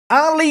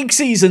Our league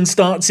season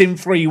starts in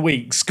 3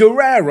 weeks.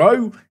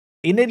 Guerrero,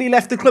 he nearly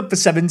left the club for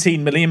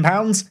 £17 million.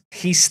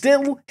 He's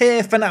still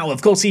here for now.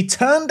 Of course, he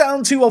turned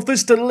down 2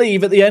 offers to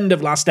leave at the end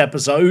of last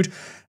episode.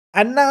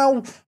 And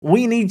now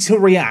we need to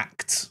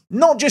react.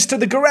 Not just to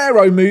the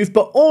Guerrero move,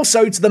 but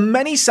also to the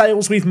many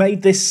sales we've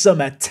made this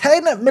summer.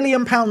 £10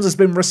 million has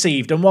been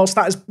received, and whilst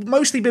that has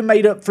mostly been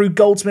made up through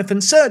Goldsmith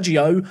and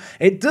Sergio,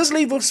 it does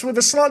leave us with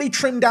a slightly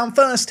trimmed down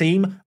first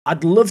team.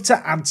 I'd love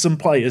to add some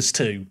players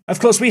too. Of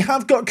course, we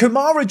have got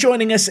Kamara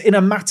joining us in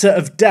a matter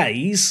of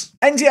days.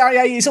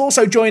 NDIA is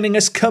also joining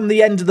us come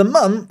the end of the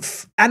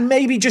month. And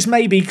maybe, just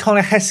maybe,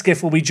 Connor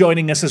Hesketh will be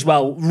joining us as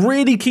well.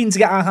 Really keen to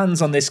get our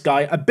hands on this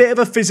guy. A bit of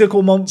a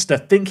physical monster.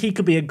 Think he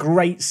could be a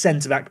great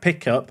centre-back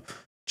pickup.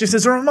 Just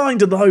as a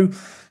reminder though,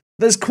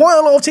 there's quite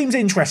a lot of teams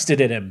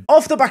interested in him.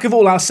 Off the back of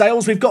all our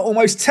sales, we've got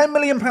almost £10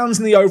 million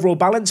in the overall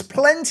balance,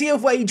 plenty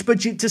of wage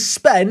budget to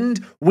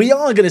spend. We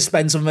are going to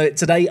spend some of it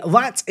today.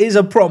 That is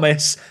a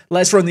promise.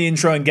 Let's run the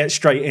intro and get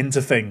straight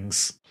into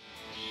things.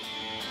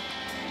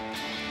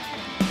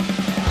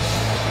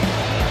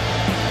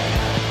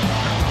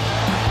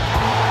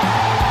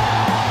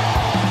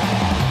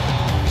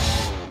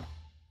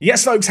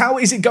 Yes, folks, how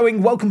is it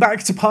going? Welcome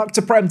back to Park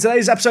to Prem.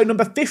 Today's episode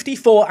number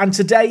 54, and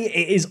today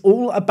it is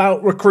all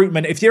about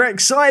recruitment. If you're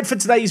excited for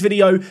today's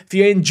video, if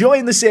you're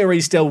enjoying the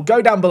series still,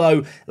 go down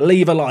below,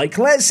 leave a like.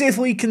 Let's see if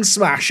we can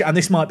smash, and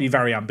this might be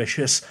very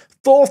ambitious,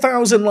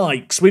 4,000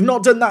 likes. We've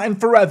not done that in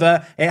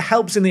forever. It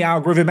helps in the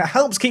algorithm. It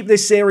helps keep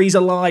this series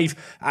alive,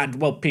 and,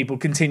 well, people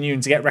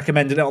continuing to get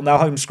recommended on their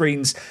home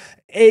screens.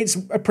 It's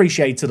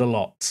appreciated a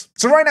lot.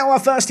 So right now our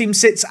first team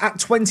sits at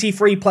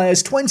 23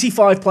 players,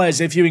 25 players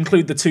if you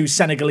include the 2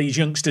 Senegalese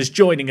youngsters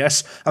joining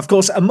us. Of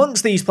course,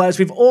 amongst these players,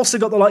 we've also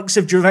got the likes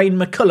of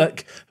Jermaine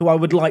McCulloch, who I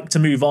would like to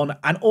move on,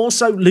 and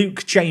also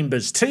Luke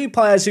Chambers. 2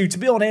 players who, to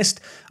be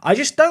honest, I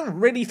just don't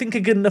really think are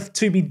good enough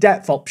to be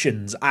depth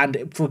options. And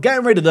if we're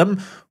getting rid of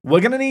them, we're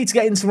going to need to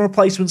get in some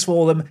replacements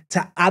for them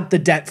to add the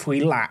depth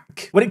we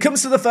lack. When it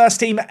comes to the first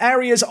team,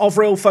 areas of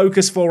real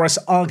focus for us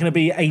are going to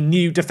be a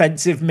new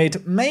defensive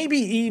mid,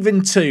 maybe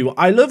even 2.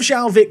 I love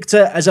João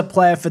Victor as a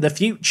player for the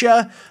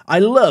future. I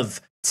love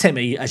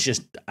Timmy as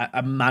just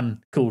a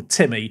man called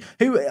Timmy,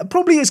 who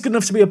probably is good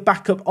enough to be a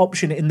backup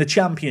option in the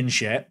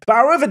Championship. But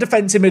our other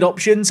defensive mid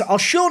options are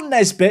Sean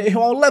Nesbitt,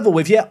 who I'll level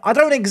with you, I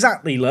don't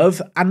exactly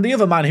love, and the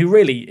other man who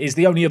really is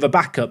the only other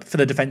backup for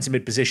the defensive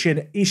mid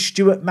position is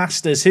Stuart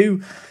Masters,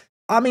 who,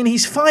 I mean,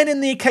 he's fine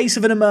in the case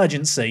of an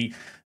emergency.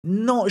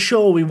 Not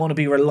sure we want to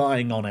be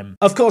relying on him.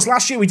 Of course,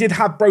 last year we did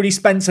have Brodie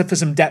Spencer for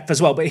some depth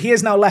as well, but he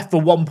has now left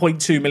for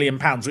 £1.2 million,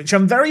 which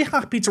I'm very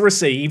happy to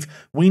receive.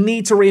 We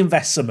need to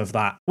reinvest some of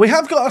that. We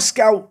have got a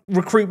scout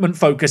recruitment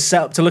focus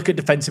set up to look at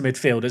defensive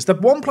midfielders. The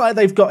one player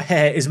they've got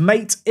here is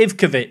Mate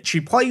Ivkovic,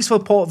 who plays for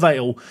Port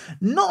Vale.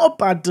 Not a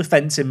bad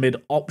defensive mid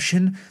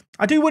option.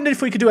 I do wonder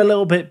if we could do a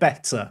little bit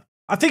better.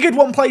 I figured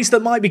one place that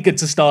might be good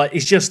to start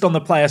is just on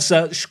the player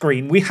search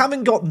screen. We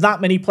haven't got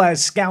that many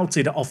players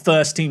scouted of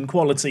first team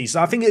quality,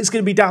 so I think it's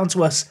going to be down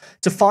to us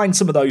to find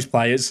some of those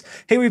players.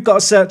 Here we've got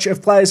a search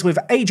of players with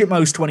age at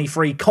most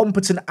 23,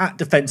 competent at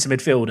defensive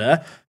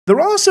midfielder. There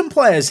are some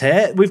players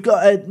here. We've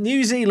got a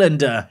New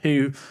Zealander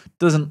who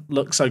doesn't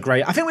look so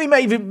great. I think we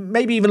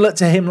maybe even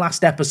looked at him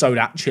last episode,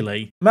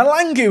 actually.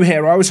 Malangu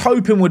here, I was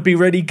hoping would be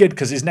really good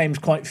because his name's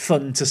quite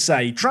fun to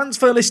say.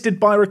 Transfer listed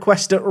by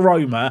request at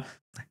Roma.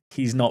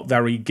 He's not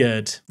very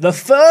good. The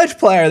third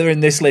player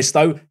in this list,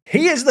 though,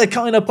 he is the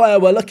kind of player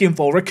we're looking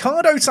for.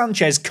 Ricardo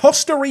Sanchez,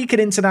 Costa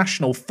Rican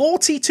international,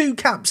 42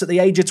 caps at the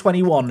age of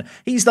 21.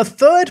 He's the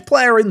third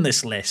player in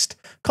this list.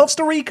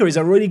 Costa Rica is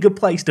a really good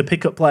place to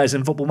pick up players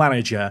in Football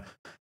Manager.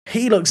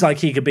 He looks like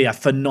he could be a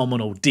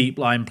phenomenal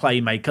deep-line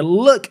playmaker.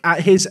 Look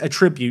at his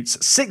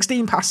attributes.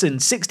 16 passing,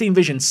 16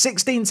 vision,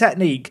 16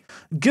 technique,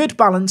 good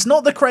balance,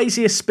 not the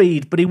craziest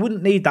speed, but he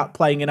wouldn't need that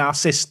playing in our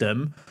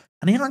system.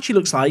 And he actually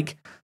looks like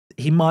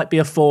he might be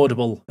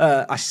affordable,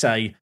 I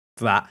say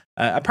that.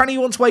 Apparently he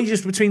wants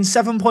wages between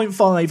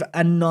 £7.5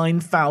 and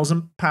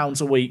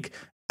 £9,000 a week,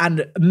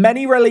 and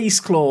many release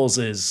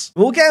clauses.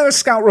 We'll get a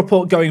scout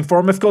report going for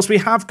him. Of course, we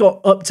have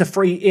got up to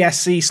 3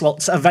 ESC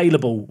slots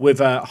available, with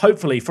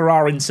hopefully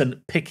Ferrari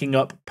picking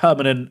up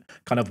permanent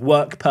kind of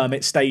work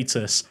permit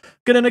status.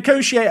 Going to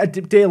negotiate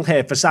a deal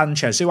here for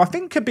Sanchez, who I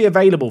think could be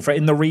available for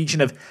in the region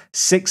of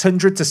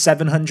 £600,000 to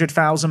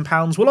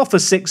 £700,000. We'll offer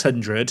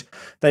 600.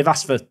 They've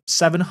asked for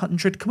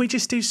 700. Can we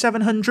just do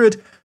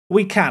 700?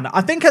 We can.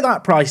 I think at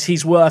that price,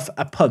 he's worth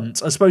a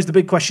punt. I suppose the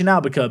big question now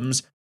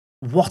becomes,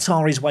 what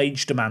are his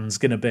wage demands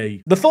going to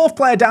be? The fourth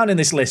player down in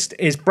this list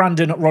is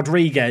Brandon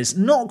Rodriguez.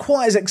 Not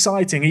quite as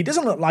exciting. He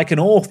doesn't look like an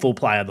awful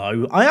player,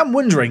 though. I am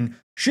wondering,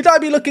 should I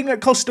be looking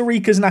at Costa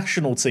Rica's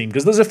national team?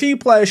 Because there's a few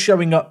players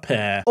showing up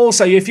here.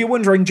 Also, if you're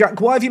wondering, Jack,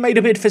 why have you made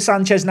a bid for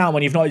Sanchez now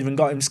when you've not even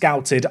got him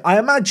scouted? I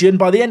imagine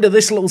by the end of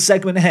this little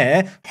segment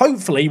here,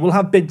 hopefully we'll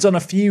have bids on a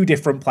few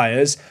different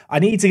players. I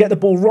need to get the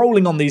ball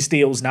rolling on these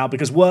deals now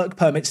because work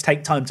permits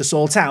take time to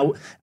sort out.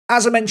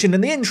 As I mentioned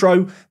in the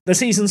intro, the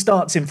season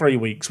starts in 3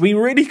 weeks. We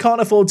really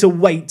can't afford to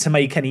wait to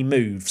make any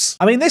moves.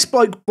 I mean, this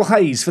bloke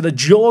plays for the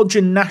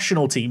Georgian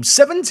national team.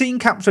 17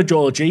 caps for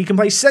Georgia. He can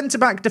play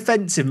centre-back,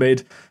 defensive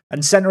mid,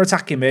 and centre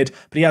attacking mid,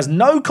 but he has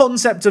no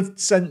concept of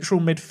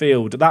central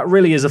midfield. That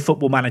really is a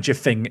football manager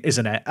thing,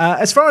 isn't it?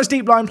 As far as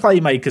deep line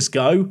playmakers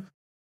go,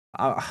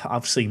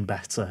 I've seen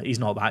better. He's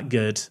not that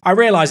good. I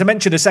realised I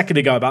mentioned a second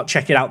ago about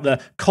checking out the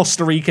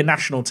Costa Rica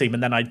national team,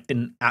 and then I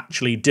didn't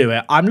actually do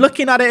it. I'm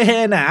looking at it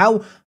here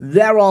now.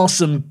 There are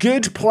some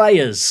good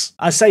players.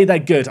 I say they're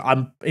good.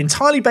 I'm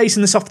entirely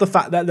basing this off the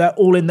fact that they're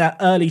all in their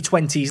early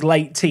 20s,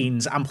 late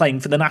teens, and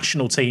playing for the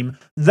national team.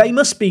 They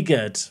must be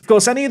good. Of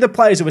course, any of the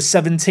players who are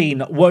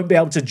 17 won't be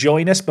able to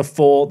join us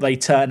before they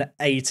turn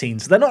 18.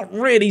 So they're not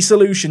really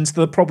solutions to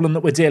the problem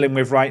that we're dealing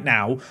with right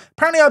now.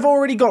 Apparently, I've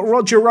already got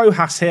Roger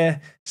Rojas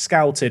here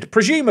scouted.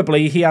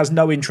 Presumably, he has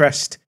no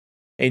interest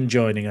in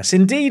joining us.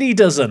 Indeed, he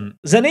doesn't.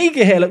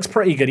 Zaniga here looks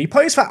pretty good. He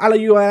plays for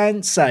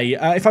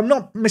Alajuelense. If I'm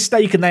not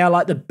mistaken, they are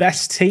like the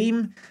best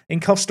team in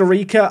Costa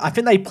Rica. I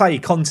think they play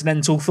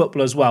continental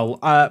football as well.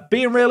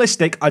 Being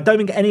realistic, I don't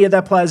think any of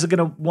their players are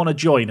going to want to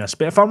join us.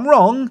 But if I'm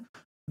wrong,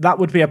 that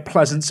would be a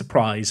pleasant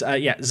surprise.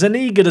 Yeah,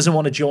 Zaniga doesn't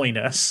want to join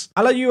us.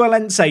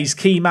 Alajuelense's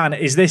key man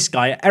is this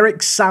guy,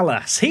 Eric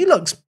Salas. He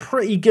looks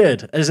pretty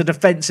good as a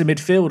defensive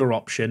midfielder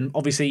option.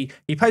 Obviously,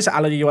 he plays at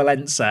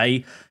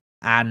Alajuelense,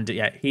 and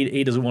yeah,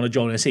 he doesn't want to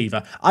join us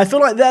either. I feel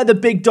like they're the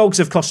big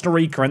dogs of Costa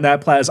Rica, and their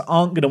players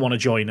aren't going to want to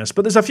join us.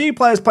 But there's a few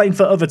players playing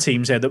for other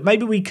teams here that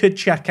maybe we could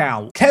check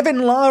out. Kevin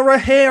Lara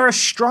here, a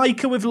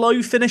striker with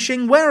low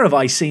finishing. Where have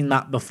I seen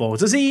that before?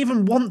 Does he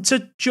even want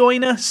to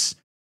join us?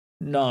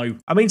 No.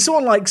 I mean,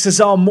 someone like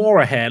Cesar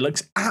Mora here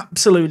looks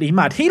absolutely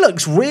mad. He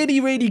looks really,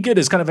 really good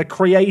as kind of a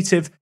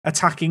creative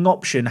attacking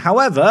option.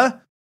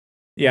 However,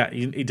 yeah,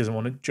 he doesn't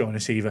want to join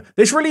us either.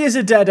 This really is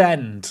a dead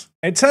end.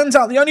 It turns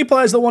out the only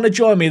players that want to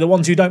join me are the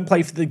ones who don't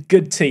play for the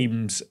good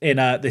teams in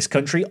this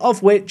country,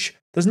 of which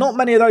there's not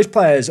many of those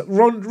players.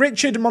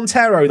 Richard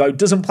Montero, though,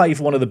 doesn't play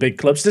for one of the big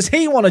clubs. Does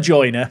he want to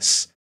join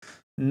us?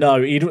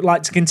 No, he'd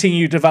like to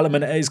continue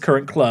development at his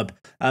current club.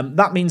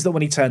 That means that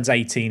when he turns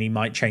 18, he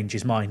might change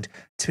his mind.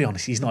 To be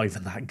honest, he's not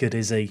even that good,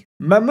 is he?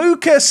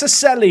 Mamuka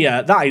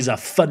Saselia. That is a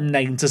fun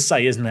name to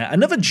say, isn't it?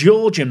 Another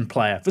Georgian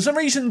player. For some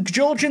reason,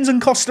 Georgians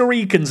and Costa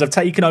Ricans have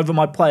taken over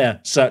my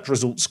player search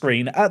results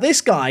screen.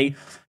 This guy,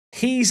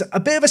 he's a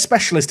bit of a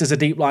specialist as a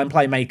deep line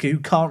playmaker who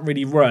can't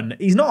really run.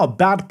 He's not a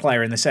bad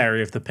player in this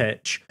area of the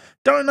pitch.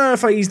 Don't know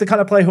if he's the kind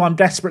of player who I'm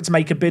desperate to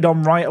make a bid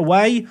on right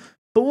away,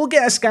 but we'll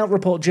get a scout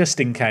report just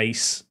in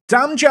case.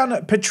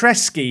 Damjan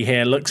Petreski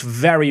here looks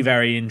very,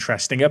 very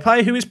interesting. A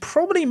player who is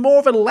probably more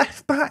of a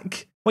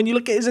left-back when you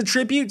look at his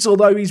attributes,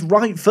 although he's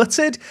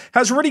right-footed.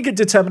 Has really good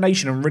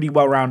determination and really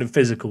well-rounded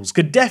physicals.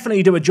 Could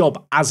definitely do a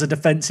job as a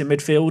defensive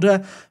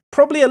midfielder.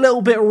 Probably a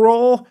little bit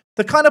raw.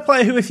 The kind of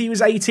player who, if he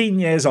was 18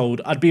 years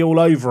old, I'd be all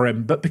over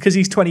him. But because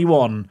he's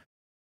 21...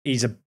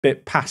 he's a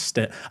bit past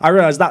it. I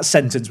realise that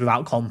sentence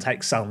without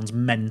context sounds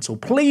mental.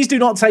 Please do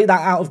not take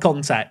that out of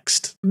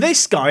context.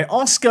 This guy,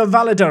 Oscar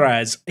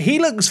Valadares, he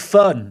looks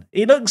fun.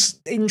 He looks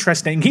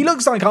interesting. He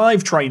looks like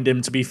I've trained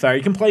him, to be fair.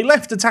 He can play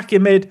left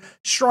attacking mid,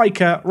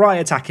 striker, right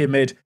attacking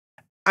mid,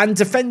 and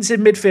defensive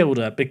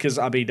midfielder, because,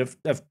 I mean,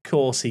 of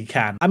course he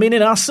can. I mean,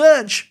 in our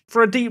search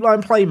for a deep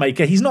line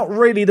playmaker, he's not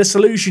really the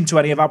solution to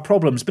any of our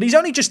problems, but he's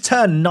only just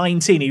turned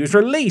 19. He was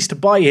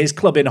released by his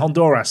club in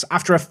Honduras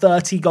after a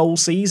 30-goal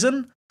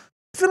season.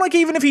 I feel like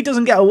even if he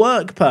doesn't get a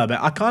work permit,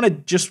 I kind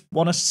of just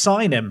want to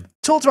sign him.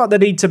 Talked about the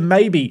need to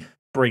maybe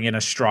bring in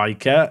a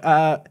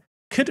striker.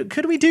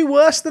 Could we do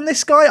worse than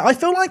this guy? I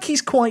feel like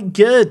he's quite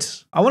good.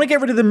 I want to get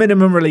rid of the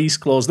minimum release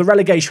clause. The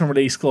relegation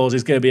release clause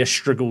is going to be a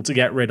struggle to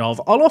get rid of.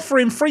 I'll offer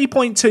him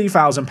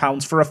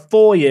 £3,200 for a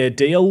 4-year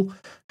deal.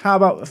 How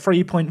about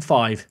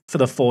 3.5 for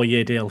the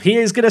 4-year deal? He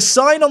is going to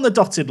sign on the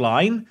dotted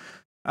line.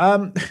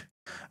 I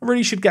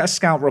really should get a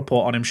scout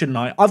report on him, shouldn't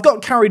I? I've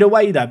got carried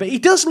away there, but he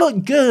does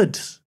look good.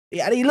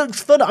 Yeah, he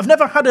looks fun. I've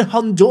never had a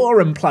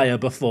Honduran player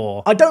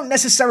before. I don't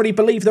necessarily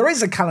believe there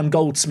is a Callum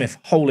Goldsmith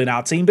hole in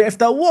our team, but if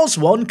there was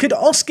one, could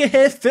Oscar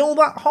here fill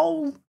that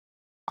hole?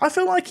 I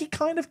feel like he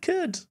kind of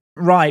could.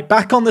 Right,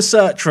 back on the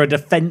search for a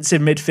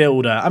defensive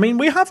midfielder. I mean,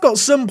 we have got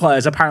some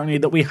players apparently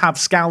that we have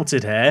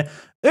scouted here.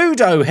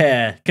 Udo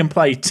here can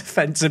play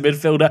defensive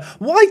midfielder.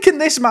 Why can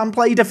this man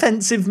play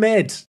defensive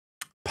mid?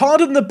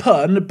 Pardon the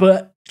pun,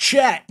 but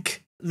check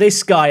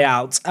this guy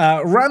out.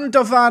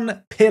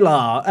 Randovan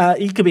Pilar.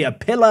 He could be a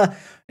pillar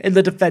in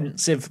the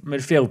defensive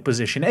midfield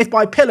position. If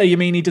by pillar you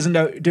mean he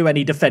doesn't do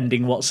any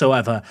defending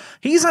whatsoever.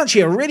 He's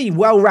actually a really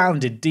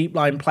well-rounded deep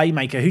line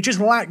playmaker who just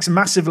lacks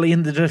massively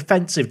in the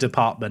defensive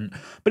department.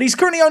 But he's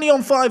currently only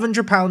on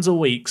 £500 a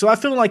week, so I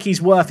feel like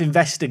he's worth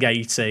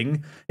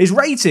investigating. His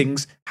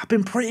ratings have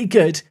been pretty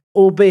good,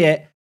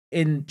 albeit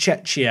in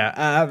Czechia.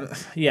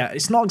 Yeah,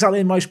 it's not exactly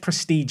the most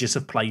prestigious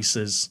of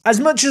places. As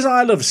much as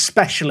I love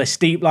specialist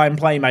deep line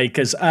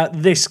playmakers,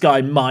 this guy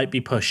might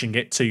be pushing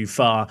it too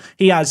far.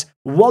 He has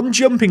 1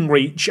 jumping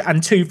reach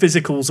and 2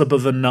 physicals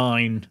above a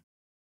 9.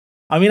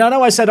 I mean, I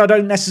know I said I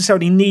don't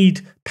necessarily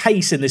need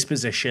pace in this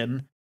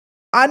position,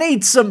 I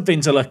need something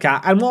to look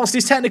at, and whilst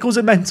his technicals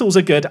and mentals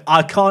are good,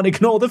 I can't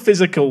ignore the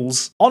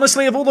physicals.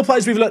 Honestly, of all the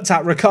players we've looked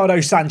at, Ricardo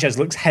Sanchez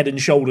looks head and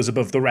shoulders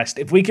above the rest.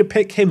 If we could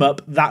pick him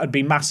up, that would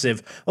be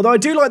massive. Although I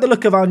do like the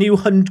look of our new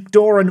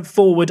Honduran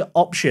forward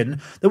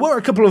option. There were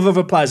a couple of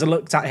other players I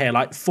looked at here,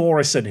 like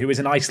Forison, who is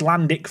an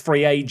Icelandic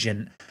free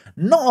agent.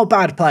 Not a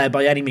bad player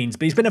by any means,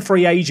 but he's been a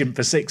free agent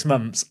for 6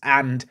 months,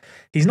 and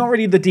he's not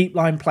really the deep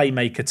line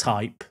playmaker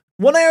type.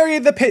 One area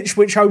of the pitch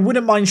which I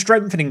wouldn't mind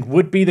strengthening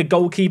would be the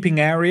goalkeeping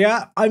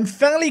area. I'm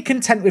fairly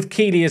content with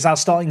Keeley as our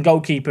starting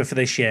goalkeeper for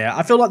this year.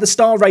 I feel like the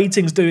star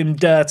ratings do him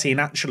dirty,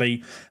 and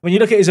actually, when you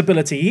look at his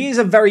ability, he is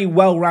a very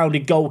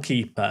well-rounded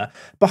goalkeeper.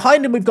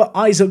 Behind him, we've got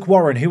Isaac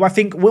Warren, who I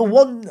think will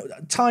one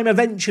time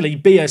eventually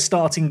be a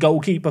starting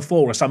goalkeeper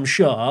for us, I'm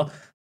sure.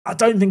 I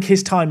don't think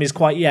his time is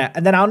quite yet.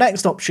 And then our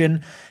next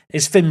option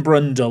is Finn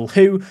Brundle,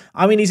 who,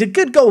 I mean, he's a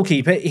good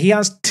goalkeeper. He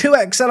has 2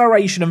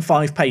 acceleration and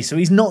 5 pace, so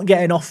he's not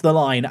getting off the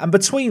line. And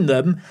between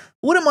them,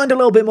 wouldn't mind a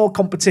little bit more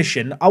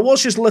competition. I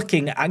was just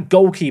looking at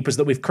goalkeepers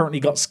that we've currently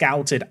got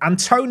scouted.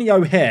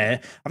 Antonio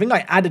here, I think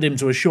I added him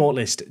to a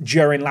shortlist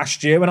during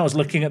last year when I was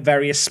looking at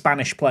various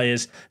Spanish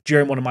players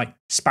during one of my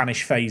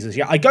Spanish phases.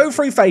 Yeah, I go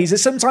through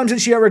phases. Sometimes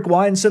it's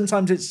Uruguayan,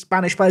 sometimes it's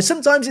Spanish players,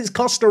 sometimes it's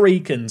Costa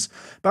Ricans.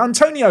 But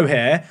Antonio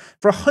here,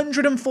 for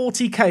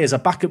 140k as a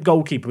backup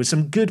goalkeeper with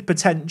some good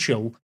potential,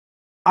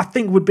 I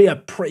think would be a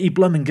pretty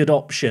blooming good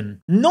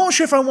option. Not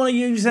sure if I want to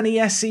use any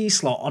SE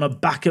slot on a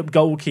backup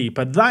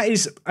goalkeeper. That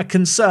is a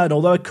concern,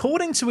 although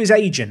according to his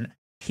agent,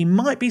 he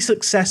might be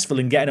successful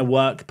in getting a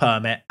work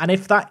permit. And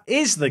if that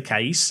is the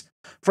case,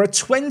 for a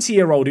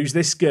 20-year-old who's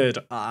this good,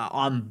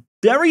 I'm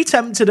very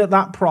tempted at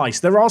that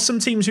price. There are some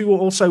teams who will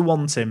also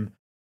want him.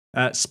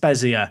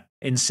 Spezia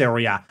in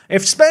Syria.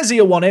 If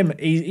Spezia want him,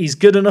 he's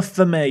good enough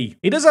for me.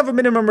 He does have a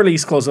minimum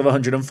release clause of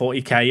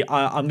 140k.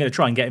 I'm going to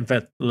try and get him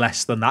for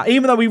less than that,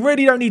 even though we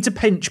really don't need to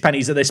pinch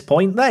pennies at this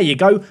point. There you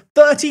go,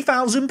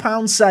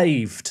 £30,000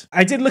 saved.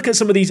 I did look at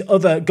some of these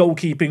other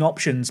goalkeeping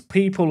options.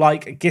 People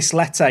like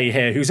Gislete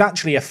here, who's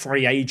actually a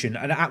free agent,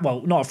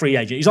 well, not a free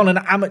agent. He's on an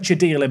amateur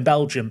deal in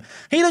Belgium.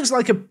 He looks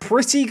like a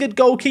pretty good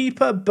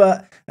goalkeeper,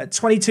 but at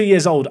 22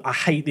 years old, I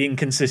hate the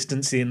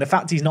inconsistency, and the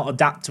fact he's not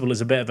adaptable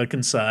is a bit of a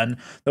concern.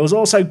 There was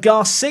also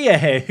Garcia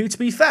here, who, to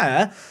be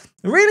fair,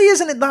 really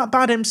isn't that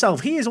bad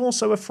himself. He is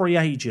also a free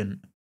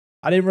agent.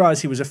 I didn't realise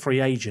he was a free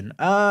agent.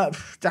 How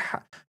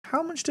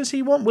much does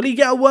he want? Will he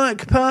get a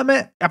work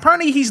permit?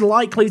 Apparently he's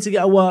likely to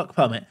get a work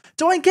permit.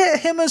 Do I get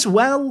him as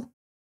well?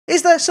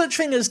 Is there such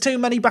thing as too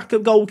many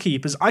backup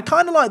goalkeepers? I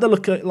kind of like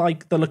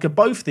the look of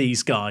both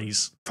these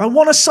guys. If I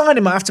want to sign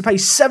him, I have to pay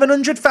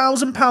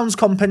 £700,000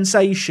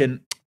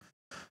 compensation.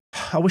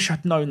 I wish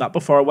I'd known that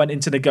before I went in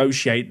to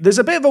negotiate. There's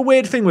a bit of a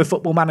weird thing with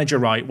Football Manager,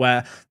 right,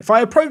 where if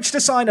I approach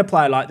to sign a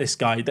player like this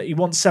guy that he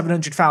wants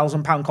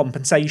 £700,000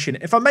 compensation,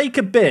 if I make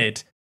a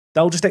bid,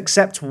 they'll just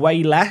accept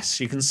way less.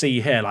 You can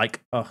see here,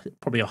 like,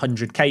 probably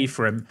 100k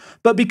for him.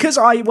 But because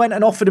I went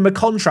and offered him a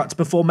contract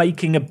before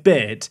making a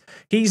bid,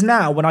 he's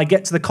now, when I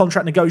get to the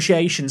contract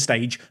negotiation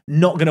stage,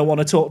 not going to want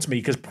to talk to me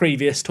because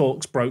previous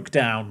talks broke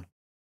down.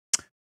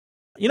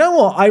 You know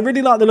what? I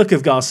really like the look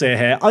of Garcia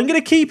here. I'm going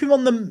to keep him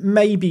on the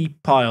maybe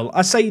pile.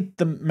 I say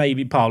the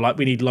maybe pile like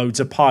we need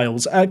loads of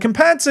piles.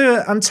 Compared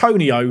to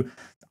Antonio,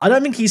 I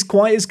don't think he's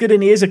quite as good,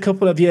 and he is a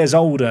couple of years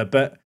older.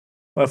 But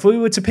well, if we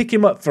were to pick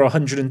him up for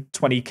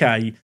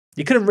 120k,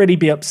 you couldn't really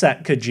be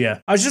upset, could you?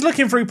 I was just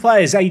looking through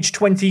players aged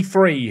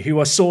 23 who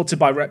are sorted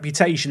by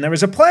reputation. There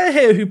is a player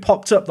here who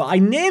popped up that I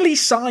nearly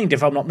signed,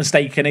 if I'm not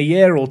mistaken, a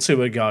year or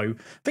two ago.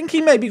 I think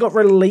he maybe got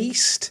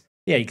released.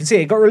 Yeah, you can see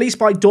he got released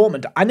by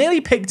Dortmund. I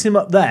nearly picked him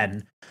up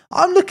then.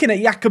 I'm looking at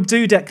Jakub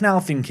Dudek now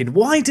thinking,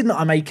 why didn't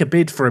I make a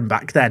bid for him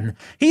back then?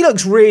 He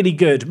looks really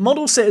good.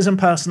 Model citizen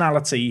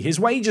personality. His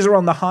wages are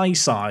on the high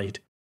side.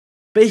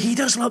 But he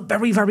does look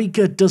very, very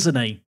good, doesn't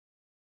he?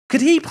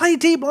 Could he play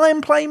deep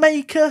line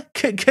playmaker?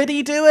 Could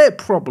he do it?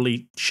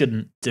 Probably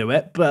shouldn't do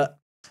it, but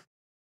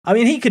I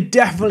mean, he could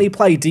definitely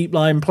play deep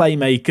line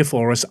playmaker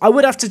for us. I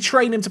would have to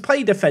train him to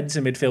play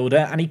defensive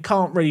midfielder, and he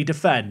can't really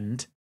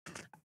defend.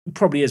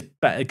 Probably is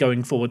better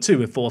going forward too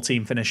with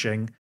 14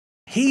 finishing.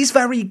 He's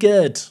very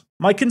good.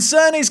 My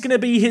concern is going to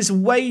be his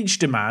wage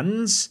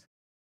demands.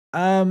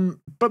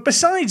 But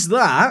besides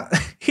that,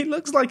 he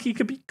looks like he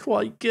could be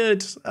quite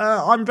good.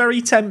 I'm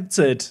very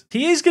tempted.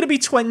 He is going to be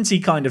 20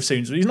 kind of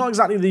soon, so he's not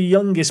exactly the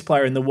youngest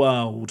player in the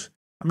world.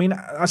 I mean,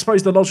 I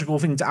suppose the logical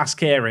thing to ask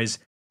here is,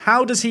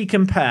 how does he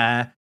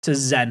compare to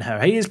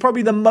Zenha? He is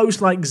probably the most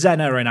like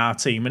Zenha in our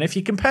team, and if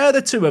you compare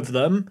the two of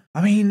them,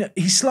 I mean,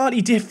 he's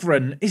slightly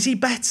different. Is he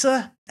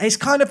better? It's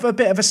kind of a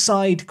bit of a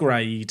side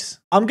grade.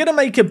 I'm going to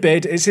make a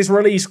bid. It's his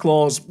release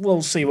clause.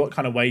 We'll see what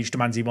kind of wage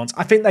demands he wants.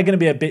 I think they're going to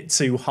be a bit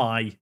too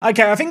high.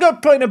 Okay, I think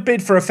I've put in a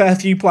bid for a fair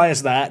few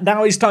players there.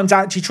 Now it's time to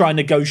actually try and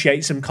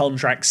negotiate some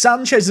contracts.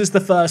 Sanchez is the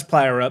first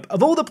player up.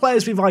 Of all the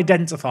players we've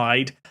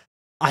identified,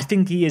 I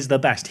think he is the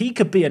best. He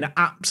could be an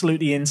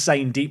absolutely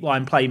insane deep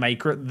line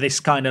playmaker at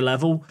this kind of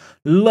level.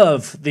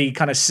 Love the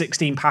kind of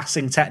 16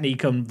 passing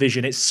technique and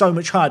vision. It's so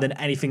much higher than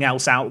anything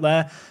else out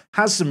there.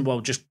 Has some,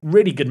 well, just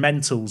really good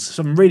mentals,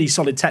 some really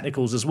solid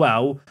technicals as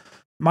well.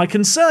 My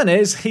concern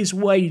is his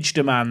wage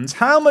demands.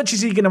 How much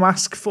is he going to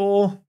ask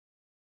for?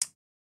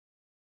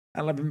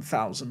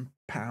 £11,000.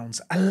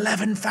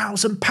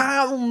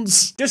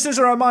 £11,000! Just as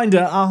a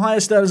reminder, our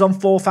highest earner is on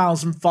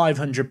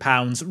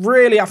 £4,500.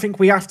 Really, I think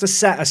we have to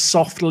set a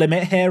soft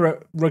limit here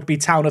at Rugby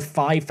Town of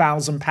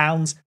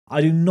 £5,000. I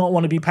do not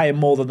want to be paying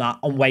more than that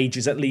on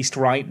wages, at least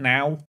right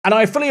now. And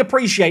I fully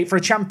appreciate for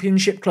a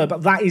championship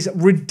club that is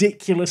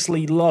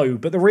ridiculously low.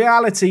 But the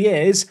reality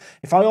is,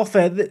 if I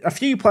offer a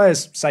few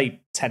players,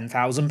 say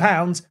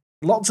 £10,000,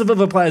 lots of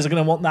other players are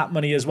going to want that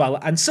money as well.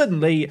 And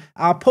suddenly,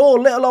 our poor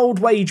little old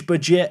wage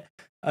budget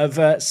of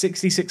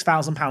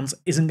 £66,000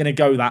 isn't going to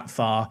go that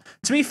far.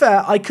 To be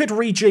fair, I could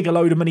rejig a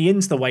load of money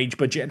into the wage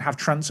budget and have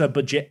transfer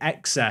budget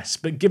excess.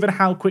 But given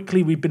how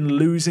quickly we've been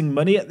losing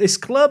money at this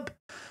club,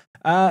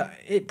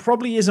 it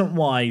probably isn't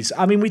wise.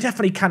 I mean, we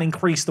definitely can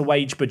increase the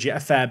wage budget a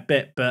fair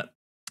bit, but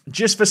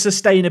just for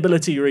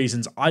sustainability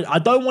reasons, I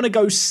don't want to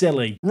go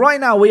silly. Right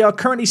now, we are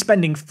currently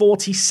spending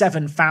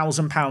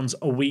 £47,000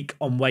 a week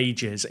on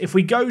wages. If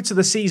we go to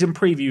the season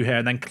preview here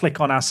and then click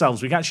on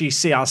ourselves, we can actually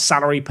see our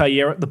salary per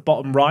year at the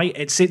bottom right.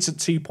 It sits at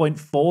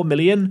 2.4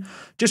 million.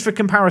 Just for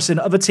comparison,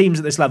 other teams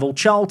at this level,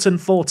 Charlton,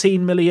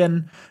 14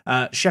 million,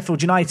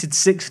 Sheffield United,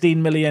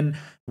 16 million,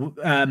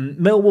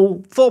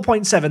 Millwall,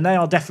 4.7. They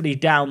are definitely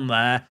down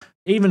there.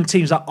 Even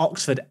teams like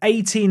Oxford,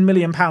 £18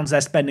 million they're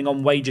spending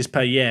on wages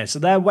per year. So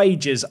their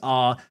wages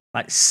are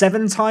like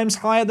 7 times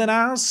higher than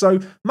ours. So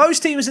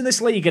most teams in this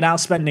league are now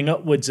spending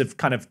upwards of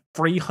kind of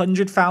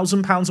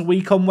 £300,000 a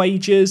week on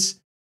wages.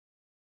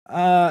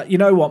 You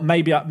know what?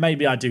 Maybe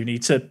I do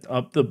need to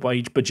up the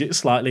wage budget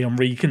slightly and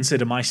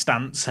reconsider my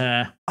stance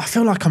here. I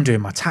feel like I'm doing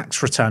my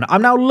tax return.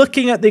 I'm now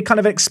looking at the kind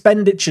of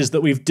expenditures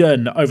that we've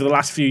done over the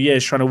last few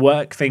years trying to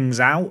work things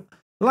out.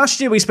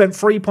 Last year, we spent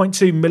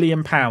 £3.2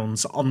 million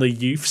on the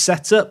youth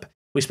setup.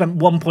 We spent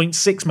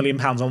 £1.6 million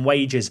on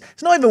wages.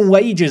 It's not even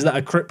wages that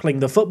are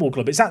crippling the football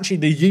club. It's actually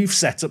the youth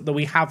setup that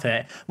we have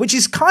here, which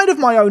is kind of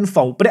my own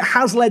fault, but it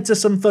has led to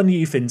some fun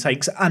youth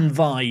intakes and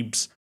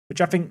vibes, which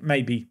I think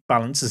maybe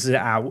balances it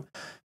out.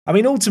 I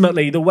mean,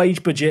 ultimately, the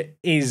wage budget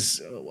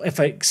is,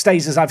 if it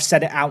stays as I've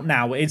set it out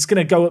now, it's going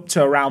to go up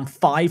to around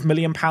 £5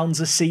 million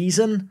a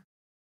season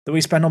that we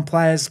spend on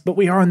players, but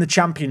we are in the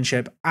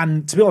championship,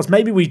 and to be honest,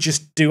 maybe we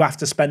just do have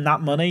to spend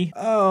that money.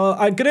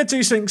 I'm going to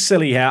do something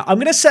silly here. I'm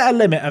going to set a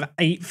limit of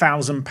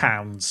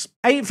 £8,000.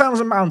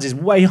 £8,000 is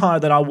way higher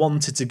than I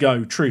wanted to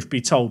go, truth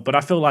be told, but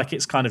I feel like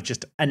it's kind of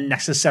just a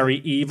necessary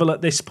evil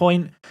at this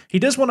point. He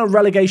does want a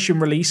relegation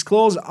release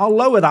clause. I'll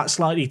lower that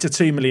slightly to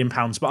 £2 million,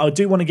 but I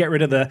do want to get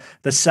rid of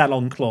the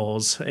sell-on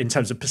clause in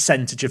terms of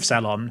percentage of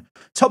sell-on.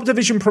 Top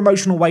division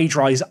promotional wage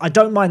rise. I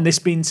don't mind this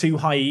being too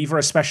high either,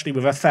 especially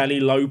with a fairly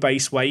low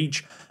base wage.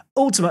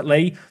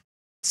 Ultimately,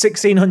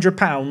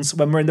 £1,600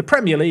 when we're in the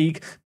Premier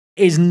League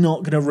is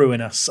not going to ruin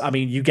us. I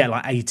mean, you get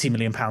like £80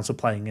 million for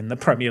playing in the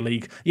Premier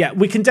League. Yeah,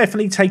 we can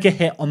definitely take a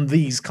hit on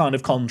these kind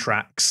of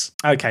contracts.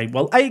 Okay,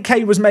 well,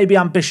 8K was maybe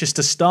ambitious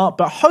to start,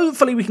 but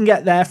hopefully we can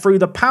get there through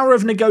the power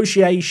of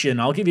negotiation.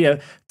 I'll give you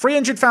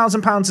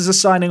 £300,000 as a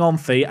signing on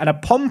fee, and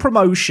upon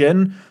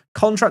promotion,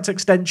 contract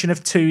extension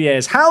of 2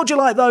 years. How'd you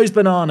like those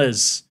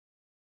bananas?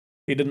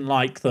 He didn't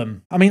like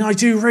them. I mean, I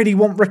do really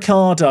want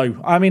Ricardo.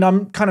 I mean,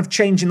 I'm kind of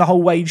changing the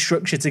whole wage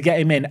structure to get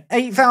him in.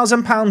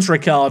 £8,000,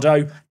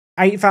 Ricardo.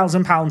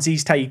 £8,000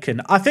 he's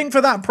taken. I think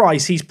for that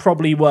price, he's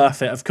probably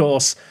worth it. Of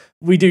course,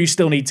 we do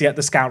still need to get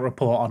the scout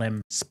report on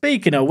him.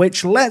 Speaking of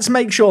which, let's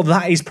make sure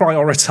that is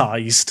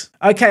prioritised.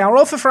 Okay, our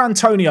offer for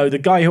Antonio, the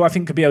guy who I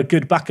think could be a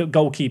good backup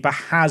goalkeeper,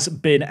 has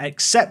been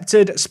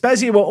accepted.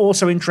 Spezia were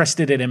also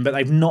interested in him, but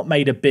they've not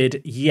made a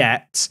bid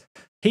yet.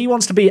 He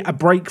wants to be a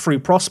breakthrough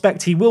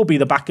prospect. He will be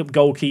the backup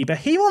goalkeeper.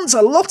 He wants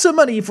a lot of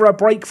money for a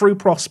breakthrough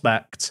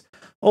prospect.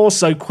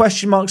 Also,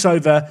 question marks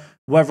over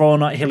whether or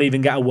not he'll even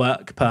get a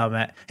work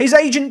permit. His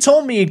agent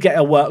told me he'd get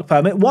a work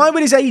permit. Why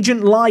would his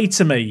agent lie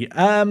to me?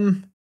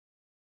 I'll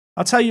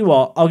tell you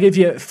what. I'll give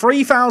you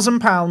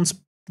 £3,000.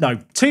 No,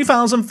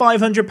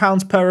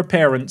 £2,500 per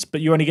appearance, but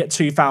you only get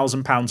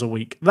 £2,000 a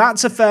week.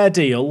 That's a fair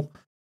deal.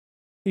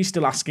 He's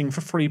still asking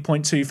for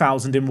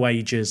 £3,200 in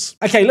wages.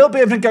 Okay, a little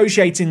bit of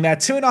negotiating there.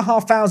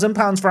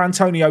 £2,500 for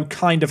Antonio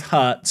kind of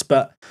hurts,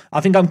 but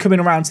I think I'm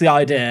coming around to the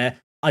idea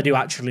I do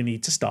actually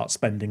need to start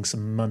spending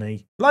some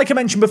money. Like I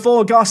mentioned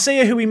before,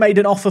 Garcia, who we made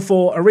an offer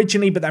for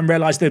originally, but then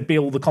realised there'd be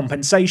all the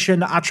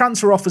compensation. Our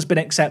transfer offer's been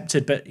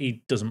accepted, but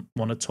he doesn't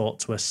want to talk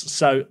to us.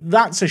 So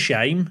that's a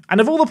shame.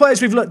 And of all the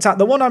players we've looked at,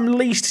 the one I'm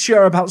least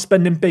sure about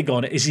spending big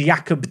on is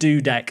Jakub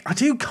Dudek. I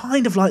do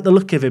kind of like the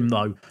look of him,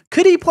 though.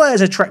 Could he play as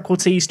a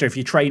trequartista if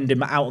you trained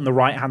him out on the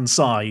right-hand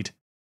side?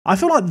 I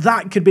feel like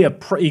that could be a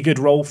pretty good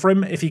role for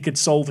him if he could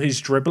solve his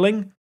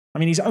dribbling. I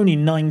mean, he's only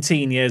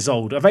 19 years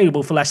old,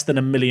 available for less than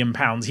 £1 million.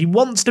 He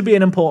wants to be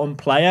an important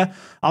player.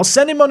 I'll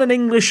send him on an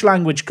English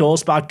language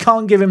course, but I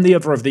can't give him the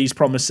other of these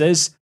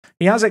promises.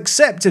 He has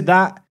accepted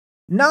that.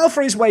 Now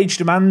for his wage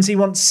demands, he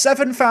wants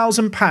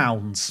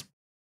 £7,000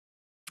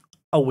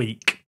 a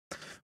week.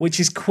 which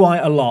is quite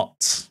a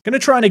lot. Going to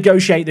try and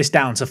negotiate this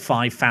down to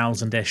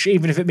 5,000-ish,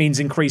 even if it means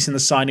increasing the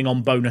signing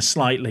on bonus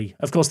slightly.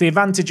 Of course, the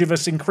advantage of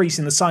us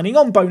increasing the signing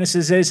on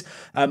bonuses is,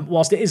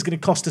 whilst it is going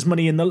to cost us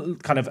money in the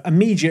kind of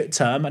immediate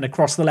term and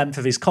across the length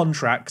of his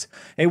contract,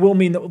 it will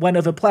mean that when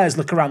other players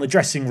look around the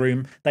dressing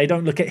room, they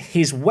don't look at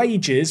his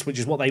wages, which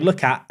is what they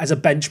look at, as a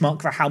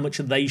benchmark for how much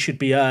they should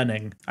be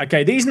earning.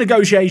 Okay, these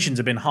negotiations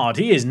have been hard.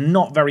 He is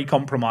not very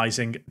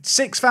compromising.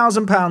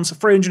 £6,000,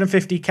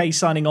 350k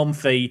signing on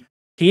fee.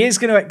 He is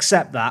going to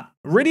accept that.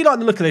 Really like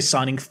the look of this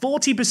signing.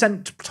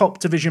 40% top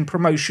division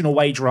promotional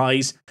wage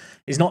rise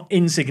is not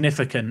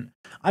insignificant.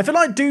 I feel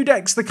like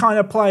Dudek's the kind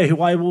of player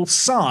who I will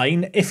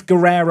sign if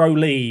Guerrero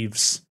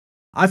leaves.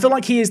 I feel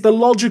like he is the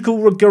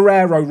logical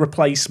Guerrero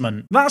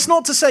replacement. That's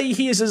not to say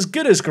he is as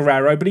good as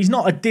Guerrero, but he's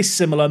not a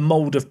dissimilar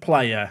mould of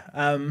player.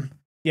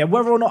 Yeah,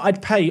 whether or not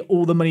I'd pay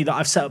all the money that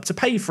I've set up to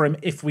pay for him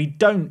if we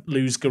don't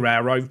lose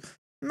Guerrero,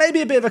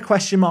 maybe a bit of a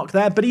question mark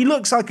there, but he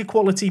looks like a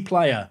quality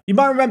player. You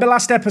might remember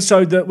last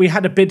episode that we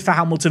had a bid for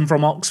Hamilton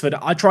from Oxford.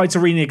 I tried to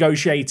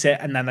renegotiate it,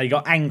 and then they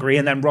got angry,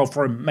 and then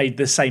Rotherham made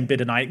the same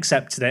bid, and I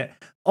accepted it.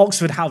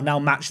 Oxford have now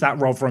matched that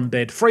Rotherham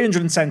bid.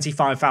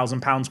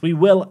 £375,000. We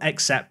will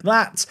accept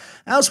that.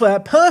 Elsewhere,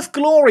 Perth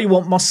Glory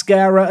want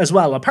Mosquera as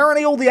well.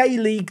 Apparently all the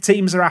A-League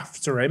teams are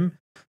after him.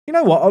 You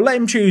know what? I'll let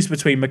him choose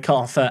between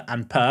MacArthur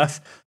and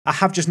Perth. I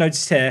have just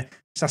noticed here,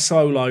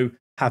 Sassuolo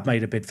have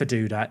made a bid for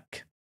Dudek.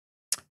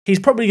 He's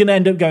probably going to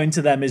end up going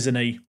to them, isn't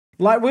he?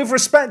 Like, with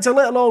respect to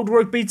little old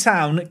Rugby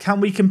Town,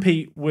 can we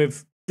compete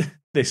with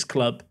this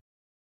club?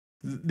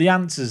 The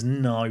answer's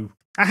no.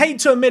 I hate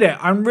to admit it,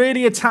 I'm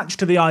really attached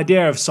to the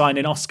idea of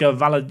signing Oscar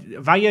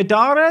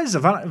Valladares?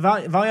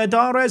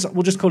 Valladares?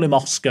 We'll just call him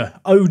Oscar.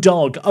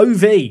 O-Dog.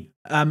 O-V.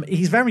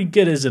 He's very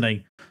good, isn't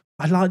he?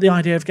 I like the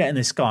idea of getting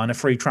this guy on a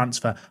free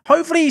transfer.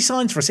 Hopefully he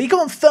signs for us. He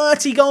got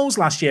 30 goals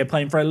last year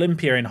playing for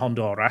Olympia in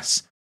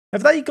Honduras.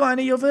 Have they got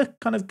any other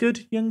kind of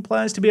good young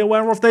players to be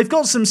aware of? They've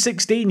got some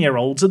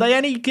 16-year-olds. Are they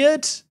any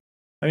good?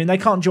 I mean, they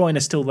can't join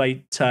us till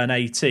they turn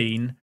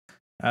 18.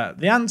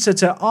 The answer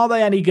to are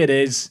they any good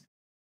is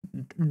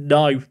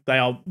no, they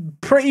are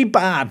pretty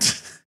bad.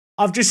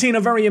 I've just seen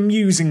a very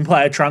amusing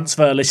player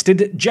transfer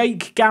listed.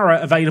 Jake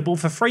Garrett available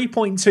for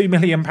 £3.2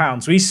 million.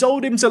 We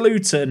sold him to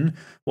Luton,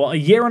 what, a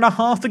year and a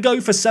half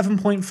ago for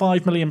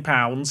 £7.5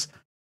 million.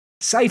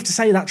 Safe to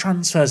say that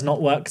transfer's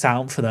not worked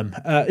out for them.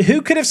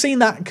 Who could have seen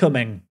that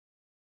coming?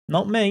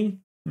 Not me.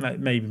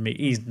 Maybe me.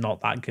 He's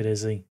not that good,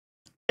 is he?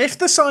 If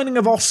the signing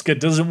of Oscar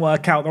doesn't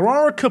work out, there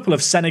are a couple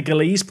of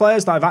Senegalese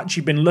players that I've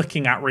actually been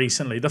looking at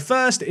recently. The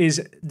first is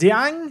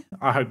Diang.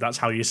 I hope that's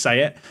how you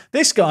say it.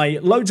 This guy,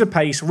 loads of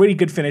pace, really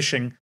good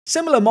finishing.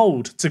 Similar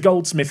mould to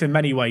Goldsmith in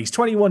many ways.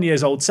 21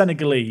 years old,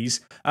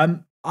 Senegalese.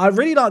 I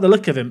really like the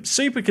look of him.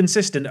 Super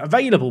consistent.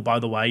 Available, by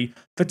the way,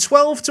 for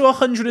 £12,000 to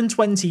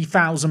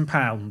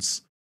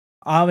 £120,000.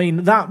 I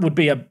mean, that would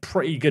be a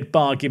pretty good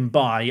bargain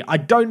buy. I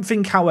don't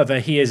think, however,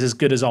 he is as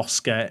good as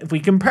Oscar. If we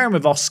compare him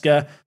with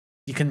Oscar,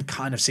 you can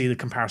kind of see the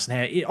comparison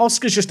here.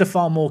 Oscar's just a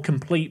far more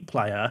complete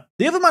player.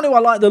 The other man who I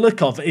like the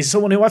look of is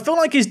someone who I feel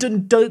like is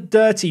done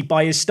dirty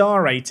by his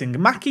star rating.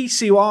 Maki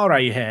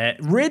Suare here.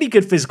 Really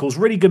good physicals,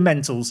 really good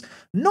mentals.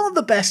 Not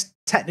the best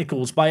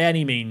technicals by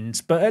any means,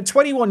 but at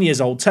 21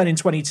 years old, turning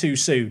 22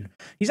 soon,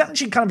 he's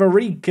actually kind of a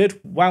really good,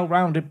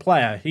 well-rounded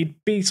player.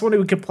 He'd be someone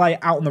who could play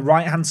out on the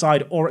right-hand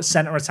side or at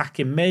centre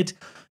attacking mid.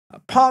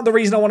 Part of the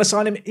reason I want to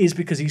sign him is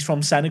because he's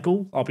from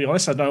Senegal. I'll be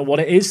honest, I don't know what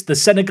it is. The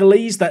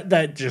Senegalese,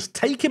 they're just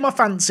taking my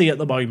fancy at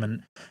the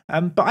moment.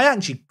 But I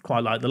actually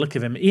quite like the look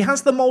of him. He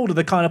has the mould of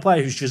the kind of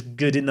player who's just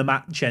good in the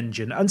match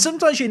engine. And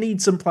sometimes you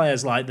need some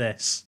players like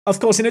this. Of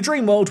course, in a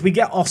dream world, we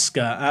get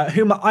Oscar,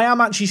 whom I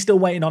am actually still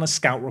waiting on a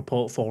scout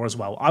report for as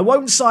well. I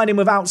won't sign him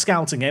without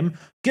scouting him.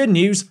 Good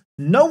news.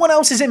 No one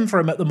else is in for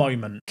him at the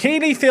moment.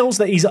 Keeley feels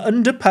that he's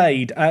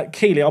underpaid.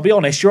 Keeley, I'll be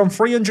honest, you're on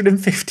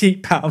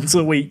 £350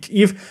 a week.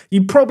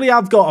 You probably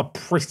have got a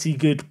pretty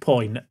good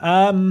point.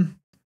 I mean,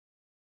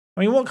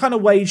 what kind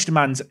of wage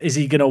demands is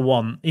he going to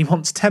want? He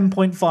wants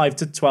 £10.5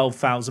 to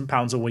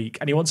 £12,000 a week,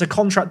 and he wants a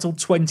contract till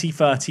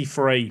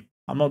 2033.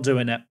 I'm not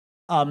doing it.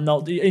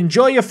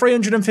 Enjoy your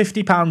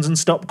 £350 and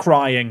stop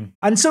crying.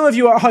 And some of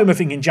you at home are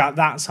thinking, Jack,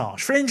 that's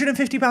harsh.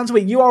 £350 a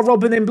week, you are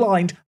robbing him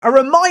blind. A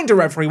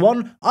reminder,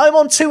 everyone, I'm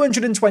on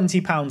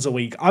 £220 a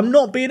week. I'm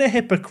not being a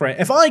hypocrite.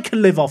 If I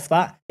can live off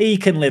that, he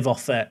can live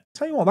off it.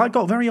 Tell you what, that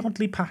got very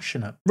oddly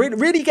passionate.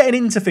 Really getting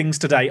into things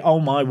today. Oh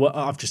my word,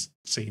 I've just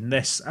seen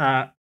this.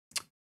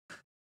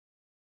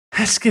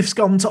 Hesketh's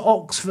gone to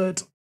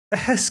Oxford.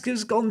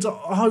 Hesketh's gone to...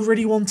 I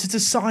really wanted to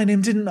sign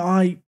him, didn't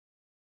I?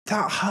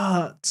 That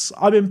hurts.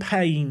 I'm in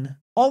pain.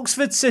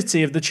 Oxford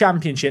City of the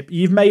Championship,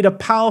 you've made a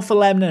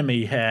powerful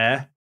enemy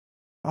here.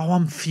 Oh,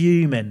 I'm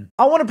fuming.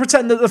 I want to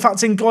pretend that the fact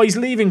Ngoy's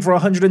leaving for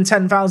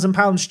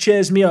 £110,000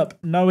 cheers me up.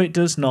 No, it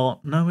does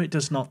not. No, it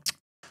does not.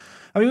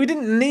 I mean, we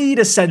didn't need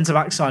a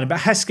centre-back signing,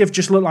 but Hesketh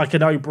just looked like a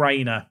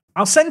no-brainer.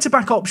 Our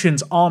centre-back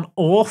options aren't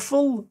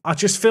awful. I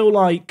just feel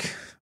like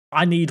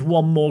I need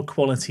one more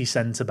quality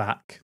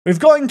centre-back. We've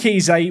got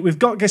Nkise, we've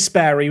got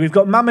Gasperi, we've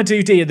got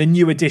Mamadou Dia, the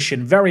new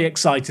addition. Very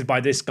excited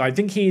by this guy. I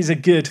think he is a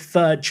good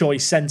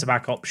third-choice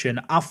centre-back option.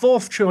 Our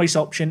fourth-choice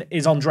option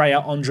is Andrea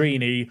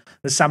Andrini,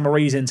 the San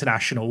Maurice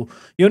international.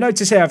 You'll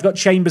notice here I've got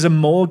Chambers and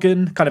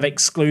Morgan kind of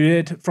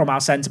excluded from our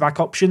centre-back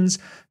options.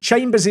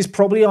 Chambers is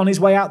probably on his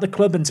way out the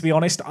club, and to be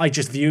honest, I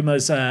just view him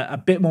as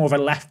a bit more of a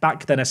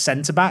left-back than a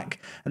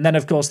centre-back. And then,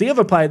 of course, the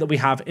other player that we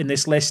have in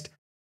this list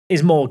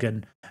is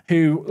Morgan,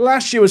 who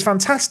last year was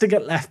fantastic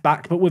at left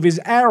back, but with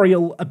his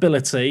aerial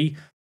ability,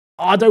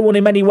 I don't want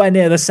him anywhere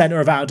near the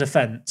centre of our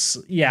defence.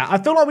 Yeah, I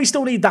feel like we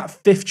still need that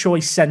fifth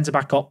choice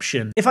centre-back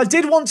option. If I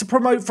did want to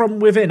promote from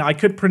within, I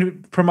could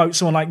promote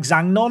someone like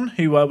Zangnon,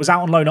 who was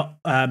out on loan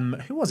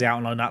at, who was he out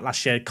on loan at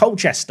last year?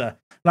 Colchester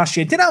last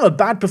year. Didn't have a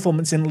bad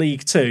performance in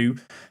League Two.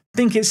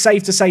 Think it's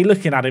safe to say,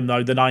 looking at him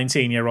though, the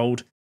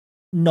 19-year-old,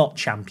 not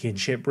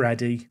championship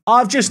ready.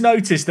 I've just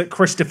noticed that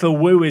Christopher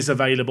Wu is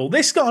available.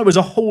 This guy was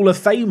a Hall of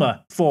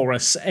Famer for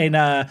us in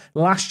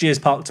last year's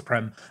Park to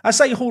Prem. I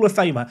say Hall of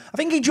Famer. I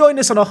think he joined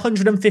us on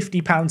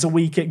 £150 a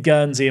week at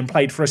Guernsey and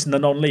played for us in the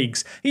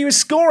non-leagues. He was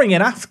scoring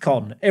in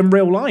AFCON in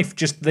real life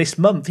just this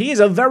month. He is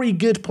a very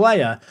good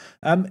player.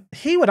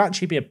 He would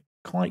actually be a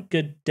quite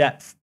good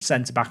depth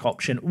centre-back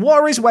option.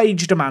 What are his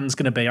wage demands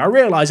going to be? I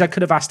realise I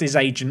could have asked his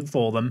agent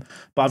for them,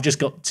 but I've just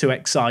got too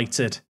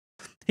excited.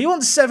 He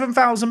wants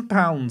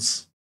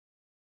 £7,000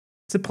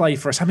 to play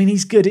for us. I mean,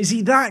 he's good. Is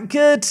he that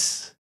good?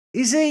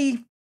 Is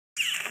he?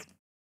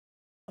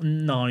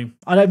 No,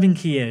 I don't think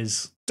he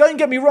is. Don't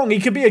get me wrong, he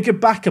could be a good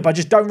backup. I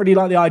just don't really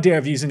like the idea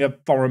of using a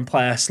foreign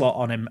player slot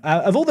on him.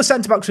 Of all the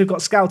centre-backs we've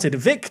got scouted,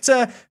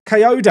 Victor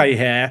Coyote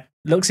here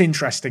looks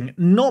interesting.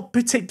 Not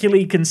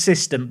particularly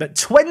consistent, but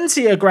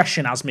 20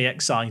 aggression has me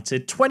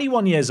excited.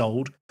 21 years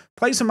old,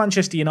 plays for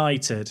Manchester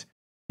United.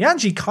 He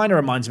actually kind of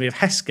reminds me of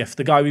Hesketh,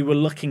 the guy we were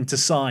looking to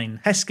sign.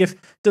 Hesketh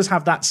does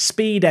have that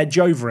speed edge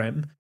over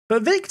him,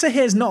 but Victor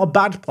here's not a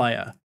bad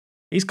player.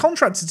 He's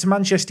contracted to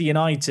Manchester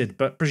United,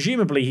 but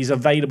presumably he's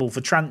available for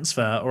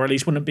transfer, or at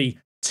least wouldn't be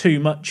too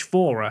much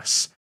for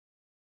us.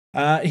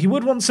 He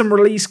would want some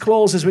release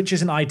clauses, which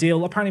isn't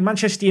ideal. Apparently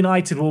Manchester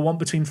United will want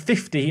between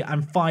 £50,000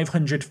 and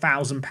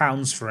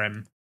 £500,000 for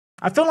him.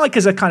 I feel like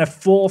as a kind of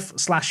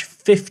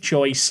fourth/fifth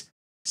choice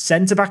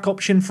centre-back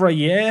option for a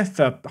year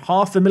for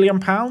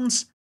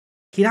 £500,000,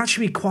 he'd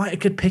actually be quite a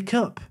good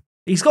pickup.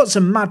 He's got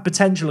some mad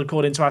potential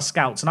according to our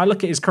scouts, and I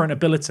look at his current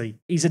ability.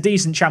 He's a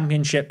decent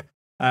championship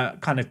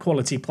kind of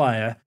quality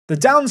player. The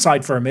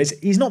downside for him is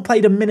he's not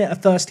played a minute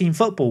of first-team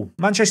football.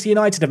 Manchester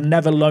United have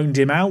never loaned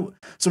him out,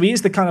 so he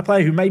is the kind of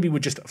player who maybe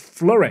would just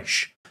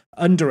flourish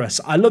under us.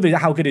 I love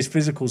how good his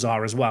physicals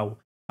are as well.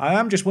 I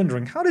am just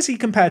wondering, how does he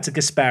compare to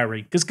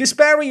Gasperi? Because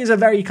Gasperi is a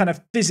very kind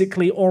of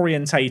physically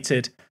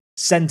orientated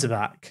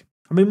centre-back.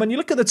 I mean, when you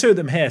look at the two of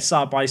them here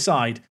side by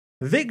side,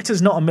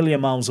 Victor's not a million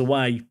miles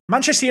away.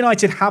 Manchester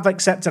United have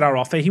accepted our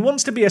offer. He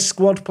wants to be a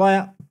squad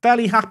player.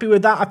 Fairly happy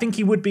with that. I think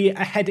he would be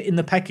ahead in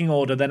the pecking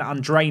order than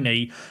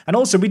Andrini. And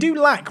also, we do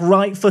lack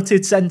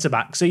right-footed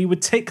centre-back, so he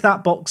would tick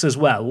that box as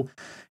well.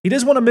 He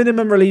does want a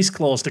minimum release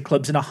clause to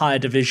clubs in a higher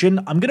division.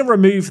 I'm going to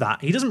remove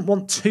that. He doesn't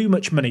want too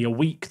much money a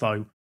week,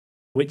 though,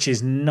 which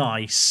is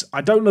nice.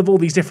 I don't love all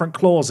these different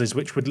clauses,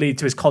 which would lead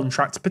to his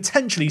contract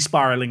potentially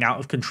spiralling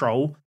out of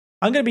control.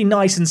 I'm going to be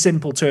nice and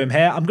simple to him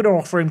here. I'm going to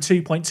offer him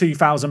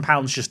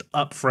 £2,200 just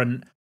up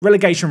front.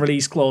 Relegation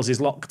release clause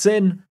is locked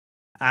in.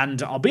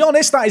 And I'll be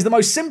honest, that is the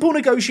most simple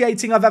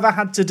negotiating I've ever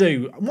had to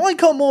do. Why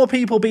can't more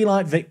people be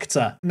like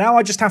Victor? Now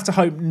I just have to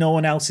hope no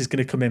one else is going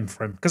to come in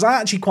for him, because I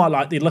actually quite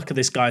like the look of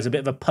this guy as a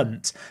bit of a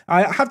punt.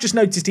 I have just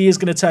noticed he is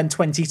going to turn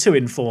 22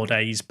 in 4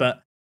 days,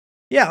 but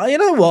yeah, you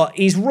know what?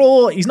 He's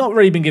raw, he's not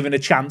really been given a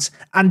chance,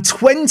 and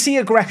 20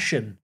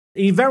 aggression.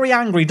 He's very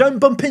angry. Don't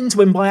bump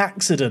into him by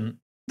accident.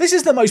 This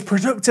is the most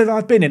productive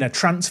I've been in a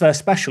transfer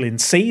special in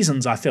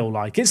seasons, I feel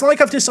like. It's like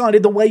I've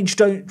decided the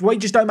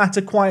wages don't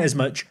matter quite as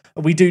much,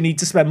 and we do need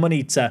to spend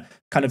money to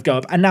kind of go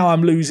up, and now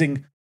I'm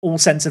losing all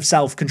sense of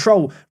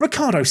self-control.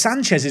 Ricardo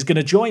Sanchez is going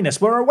to join us.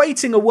 We're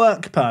awaiting a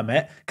work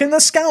permit. Can the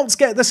scouts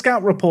get the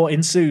scout report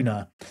in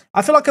sooner?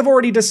 I feel like I've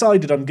already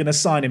decided I'm going to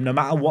sign him no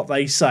matter what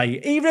they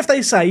say. Even if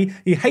they say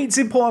he hates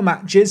important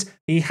matches,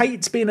 he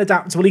hates being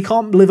adaptable, he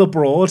can't live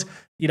abroad,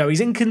 you know,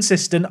 he's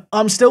inconsistent,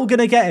 I'm still going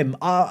to get him.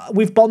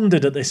 We've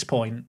bonded at this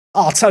point.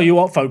 I'll tell you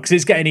what, folks,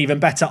 it's getting even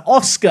better.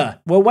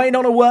 Oscar. We're waiting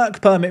on a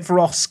work permit for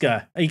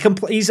Oscar.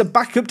 He's a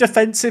backup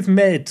defensive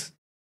mid.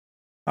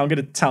 I'm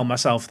going to tell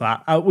myself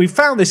that. We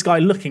found this guy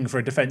looking for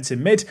a defensive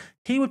mid.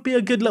 He would be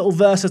a good little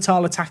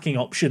versatile attacking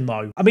option,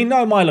 though. I mean,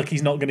 no, my luck,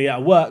 he's not going to get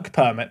a work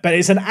permit, but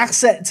it's an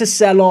asset to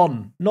sell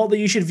on. Not that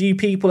you should view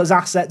people as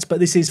assets,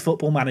 but this is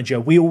Football Manager.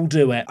 We all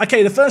do it.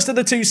 Okay, the first of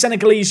the two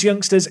Senegalese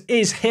youngsters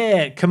is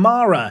here.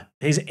 Kamara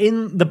is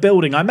in the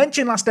building. I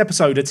mentioned last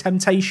episode a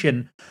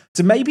temptation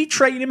to maybe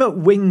train him at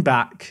wing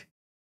back,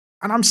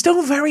 and I'm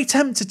still very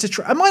tempted to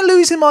try. Am I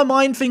losing my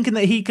mind thinking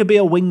that he could be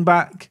a wing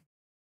back?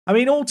 I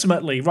mean,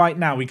 ultimately, right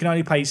now, we can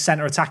only play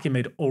centre attacking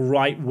mid or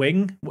right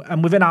wing.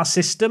 And within our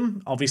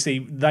system, obviously,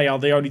 they are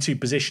the only two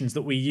positions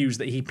that we use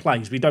that he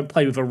plays. We don't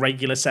play with a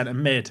regular centre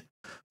mid.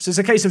 So it's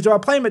a case of, do I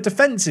play him at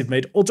defensive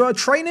mid or do I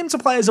train him to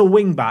play as a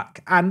wing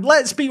back? And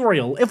let's be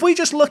real, if we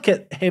just look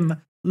at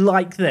him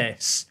like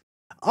this,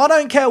 I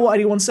don't care what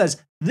anyone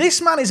says.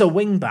 This man is a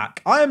wing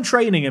back. I am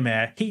training him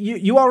here.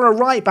 You are a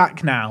right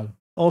back now.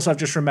 Also, I've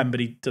just remembered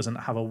he doesn't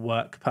have a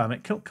work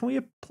permit. Can we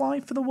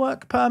apply for the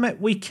work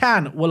permit? We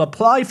can. We'll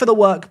apply for the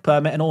work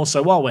permit. And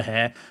also, while we're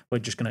here, we're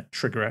just going to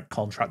trigger a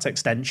contract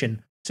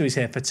extension. So he's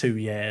here for 2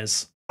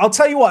 years. I'll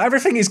tell you what,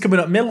 everything is coming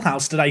up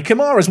Millhouse today.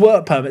 Kamara's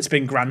work permit's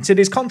been granted.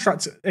 His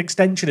contract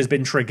extension has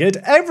been triggered.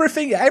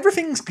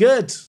 Everything's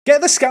good. Get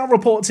the scout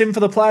reports in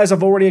for the players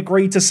I've already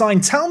agreed to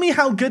sign. Tell me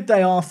how good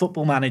they are,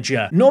 Football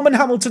Manager. Norman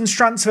Hamilton's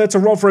transfer to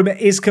Rotherham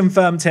is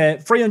confirmed here.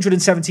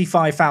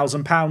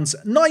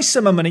 £375,000. Nice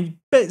sum of money.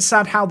 Bit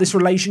sad how this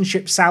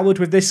relationship soured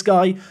with this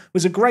guy.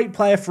 Was a great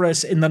player for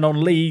us in the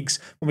non-leagues.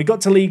 When we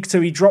got to League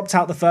 2, he dropped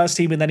out the first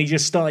team and then he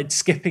just started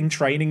skipping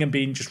training and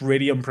being just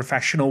really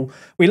unprofessional.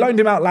 We loaned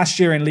him out last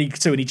year in League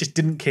 2 and he just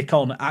didn't kick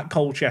on at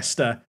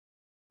Colchester.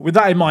 With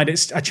that in mind,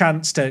 it's a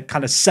chance to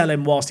kind of sell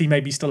him whilst he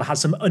maybe still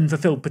has some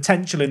unfulfilled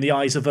potential in the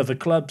eyes of other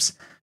clubs.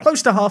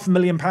 Close to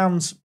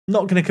 £500,000.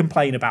 Not going to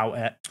complain about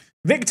it.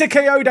 Victor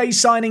Coyote's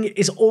signing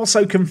is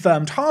also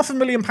confirmed.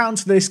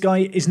 £500,000 for this guy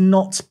is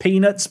not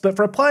peanuts, but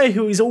for a player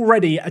who is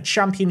already a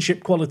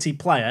championship quality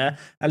player,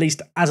 at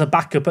least as a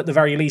backup at the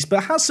very least,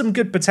 but has some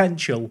good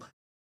potential,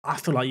 I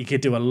feel like you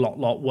could do a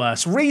lot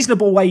worse.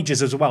 Reasonable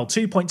wages as well,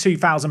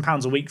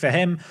 £2,200 a week for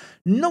him.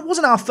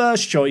 Wasn't our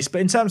first choice,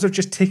 but in terms of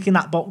just ticking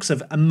that box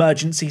of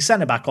emergency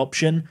centre-back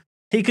option,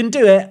 he can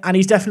do it, and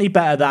he's definitely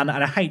better than,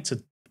 and I hate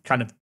to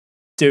kind of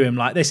do him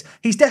like this,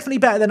 he's definitely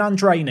better than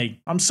Andreni.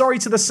 I'm sorry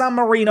to the San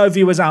Marino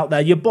viewers out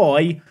there, your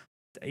boy,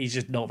 he's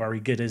just not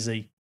very good, is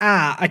he?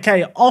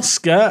 Okay,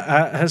 Oscar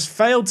has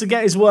failed to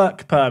get his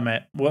work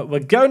permit. We're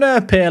going to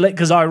appeal it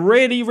because I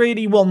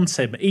really want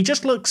him. He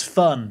just looks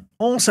fun.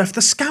 Also, if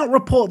the scout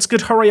reports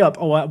could hurry up...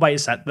 Oh, wait a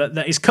sec.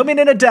 That is coming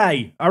in a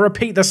day. I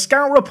repeat, the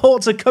scout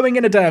reports are coming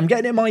in a day. I'm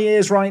getting it in my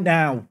ears right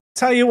now.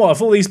 Tell you what,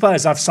 if all these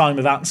players I've signed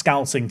without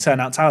scouting turn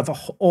out to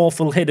have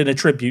awful hidden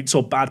attributes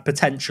or bad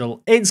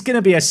potential, it's going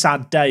to be a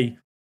sad day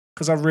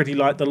because I really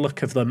like the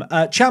look of them.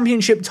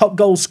 Championship top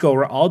goal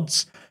scorer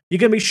odds. You're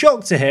going to be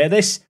shocked to hear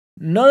this.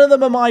 None of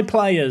them are my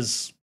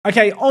players.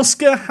 Okay,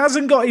 Oscar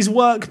hasn't got his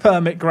work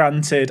permit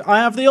granted. I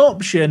have the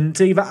option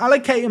to either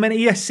allocate him an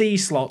ESC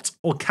slot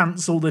or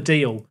cancel the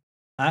deal.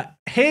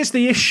 Here's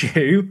the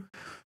issue.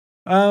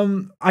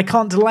 I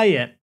can't delay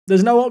it.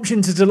 There's no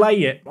option to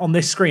delay it on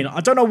this screen. I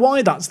don't know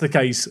why that's the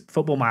case,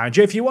 Football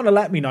Manager. If you want to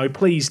let me know,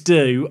 please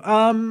do.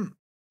 Am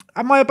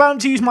I about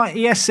to use my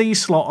ESC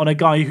slot on a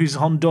guy who's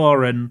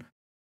Honduran,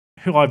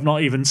 who I've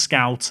not even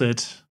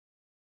scouted?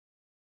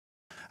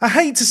 I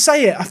hate to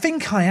say it, I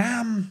think I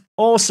am.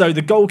 Also,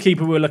 the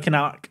goalkeeper we're looking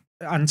at,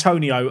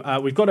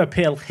 Antonio, we've got to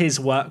appeal his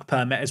work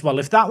permit as well.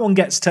 If that one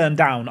gets turned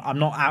down, I'm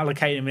not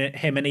allocating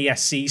him an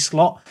ESC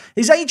slot.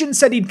 His agent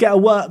said he'd get a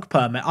work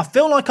permit. I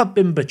feel like I've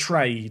been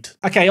betrayed.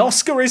 Okay,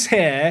 Oscar is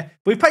here.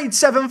 We've paid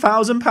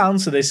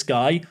 £7,000 for this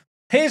guy.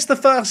 Here's the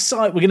first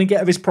sight we're going to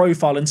get of his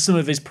profile and some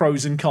of his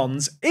pros and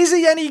cons. Is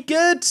he any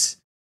good?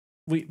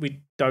 We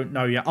don't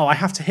know yet. Oh, I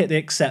have to hit the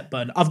accept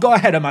button. I've got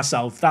ahead of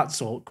myself.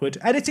 That's awkward.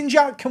 Editing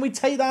Jack, can we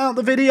take that out of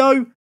the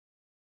video?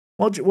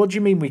 What do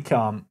you mean we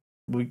can't?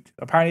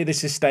 Apparently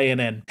this is staying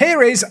in.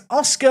 Here is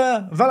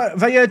Oscar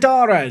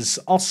Valladares.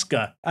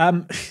 Oscar.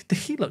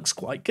 He looks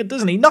quite good,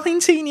 doesn't he?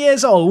 19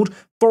 years old,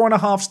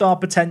 4.5-star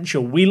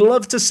potential. We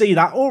love to see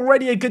that.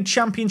 Already a good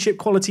championship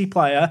quality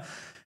player.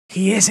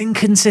 He is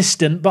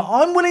inconsistent, but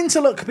I'm willing to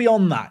look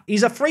beyond that.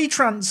 He's a free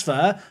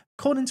transfer.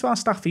 According to our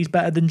staff, he's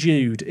better than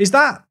Jude. Is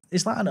that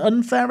an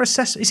unfair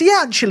assessment? Is he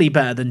actually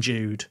better than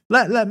Jude?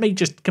 Let me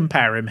just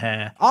compare him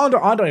here. I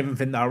don't even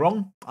think they're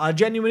wrong. I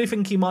genuinely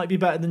think he might be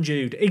better than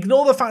Jude.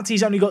 Ignore the fact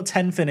he's only got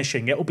 10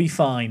 finishing. It'll be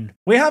fine.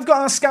 We have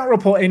got our scout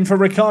report in for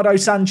Ricardo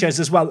Sanchez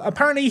as well.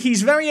 Apparently,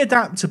 he's very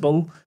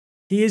adaptable.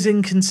 He is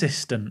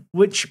inconsistent,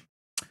 which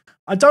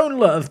I don't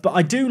love, but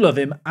I do love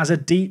him as a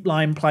deep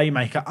line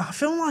playmaker. I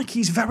feel like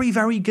he's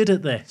very good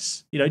at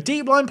this. You know,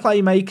 deep line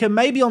playmaker,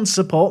 maybe on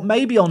support,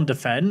 maybe on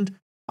defend.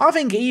 I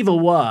think either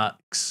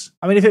works.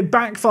 I mean, if it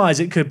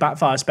backfires, it could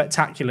backfire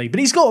spectacularly. But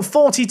he's got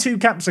 42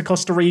 caps for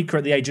Costa Rica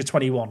at the age of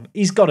 21.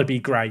 He's got to be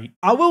great.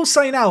 I will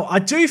say now, I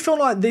do feel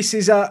like this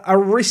is a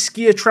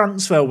riskier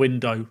transfer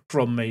window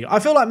from me. I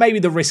feel like maybe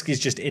the risk is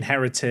just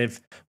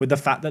inheritive with the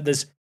fact that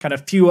there's kind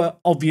of fewer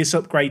obvious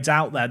upgrades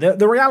out there.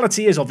 The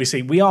reality is,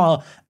 obviously, we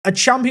are a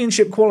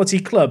championship quality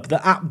club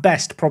that at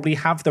best probably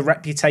have the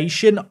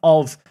reputation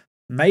of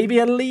maybe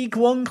a League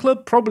One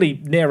club,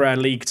 probably nearer a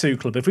League Two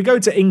club. If we go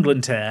to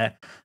England here,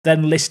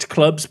 then list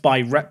clubs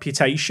by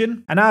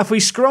reputation. And now if we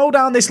scroll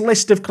down this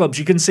list of clubs,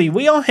 you can see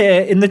we are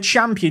here in the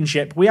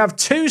Championship. We have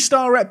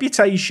 2-star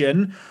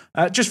reputation.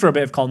 Just for a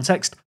bit of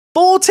context,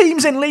 4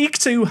 teams in League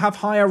Two have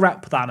higher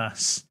rep than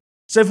us.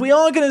 So if we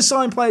are going to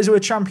sign players who are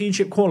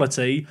Championship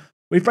quality,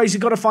 we've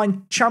basically got to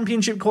find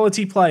championship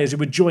quality players who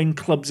would join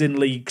clubs in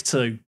League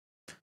Two.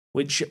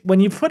 Which, when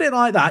you put it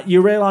like that,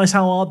 you realise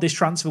how hard this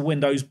transfer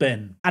window's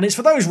been. And it's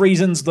for those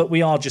reasons that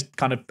we are just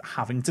kind of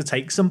having to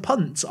take some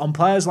punts on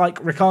players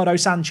like Ricardo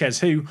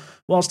Sanchez, who,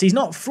 whilst he's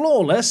not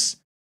flawless,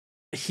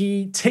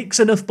 he ticks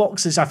enough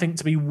boxes, I think,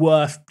 to be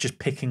worth just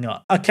picking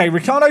up. Okay,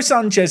 Ricardo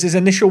Sanchez's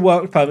initial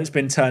work permit's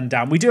been turned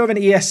down. We do have an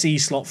ESC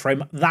slot for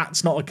him.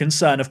 That's not a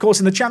concern. Of course,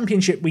 in the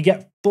Championship, we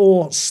get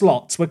 4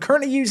 slots. We're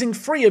currently using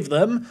 3 of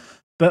them,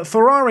 but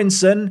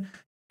Ferrarinson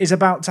is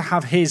about to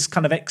have his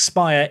kind of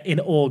expire in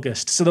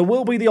August. So there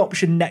will be the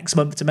option next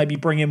month to maybe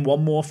bring in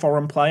one more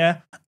foreign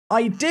player.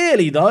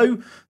 Ideally,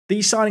 though,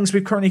 these signings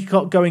we've currently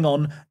got going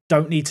on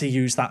don't need to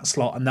use that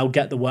slot and they'll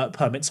get the work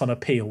permits on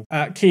appeal.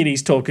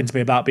 Keely's talking to me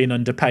about being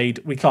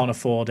underpaid. We can't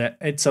afford it.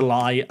 It's a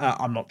lie.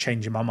 I'm not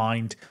changing my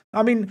mind.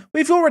 I mean,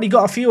 we've already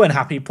got a few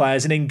unhappy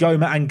players in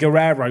Ngoma and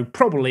Guerrero,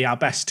 probably our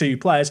best 2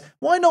 players.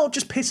 Why not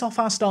just piss off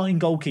our starting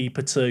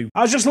goalkeeper too?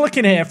 I was just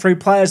looking here through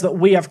players that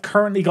we have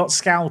currently got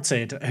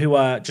scouted who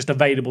are just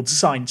available to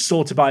sign,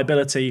 sorted by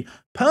ability.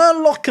 Per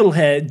Lockel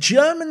here,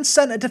 German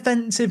centre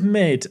defensive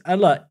mid.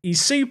 Look, he's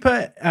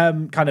super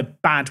kind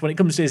of bad when it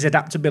comes to his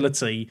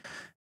adaptability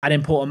and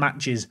important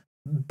matches,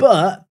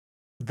 but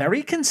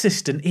very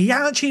consistent. He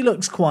actually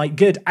looks quite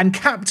good and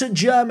capped at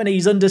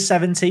Germany's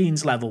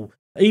under-17s level.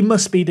 He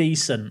must be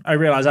decent. I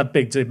realise I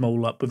bigged him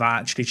all up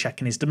without actually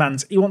checking his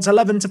demands. He wants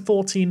 £11,000 to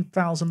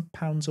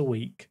 £14,000 a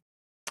week.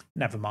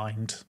 Never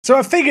mind. So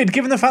I figured,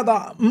 given the fact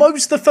that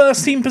most of the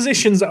first team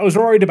positions that I was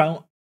worried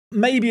about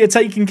maybe are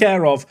taken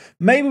care of,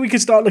 maybe we could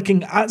start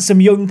looking at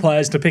some young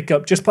players to pick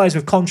up, just players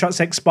with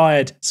contracts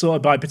expired,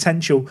 sorted by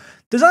potential.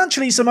 There's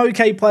actually some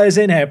okay players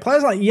in here.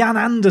 Players like Jan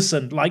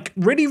Anderson, like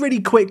really,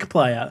 really quick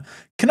player,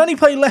 can only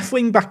play left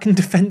wing back and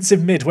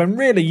defensive mid when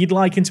really you'd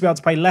like him to be able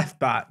to play left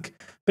back.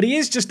 But he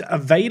is just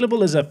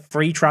available as a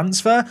free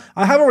transfer.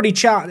 I have already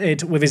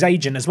chatted with his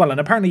agent as well, and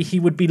apparently he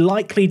would be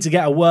likely to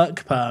get a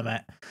work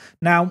permit.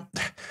 Now,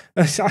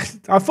 I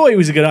thought it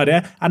was a good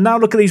idea, and now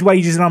look at these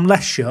wages and I'm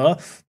less sure.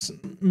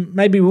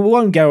 Maybe we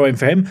won't go in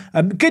for him.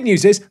 Good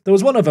news is, there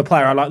was one other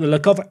player I like the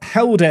look of,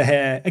 Helder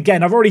here.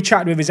 Again, I've already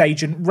chatted with his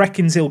agent,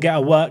 reckons he'll get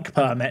a work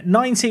permit.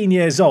 19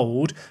 years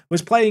old,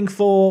 was playing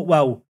for,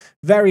 well,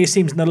 various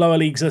teams in the lower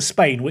leagues of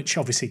Spain, which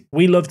obviously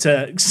we love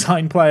to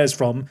sign players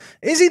from.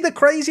 Is he the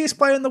craziest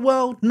player in the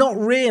world? Not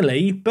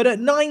really, but at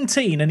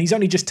 19, and he's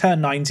only just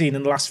turned 19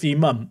 in the last few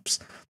months,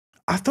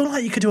 I feel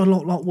like you could do a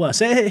lot worse.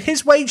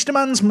 His wage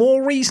demand's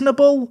more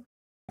reasonable.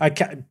 I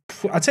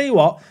tell you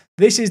what,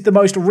 this is the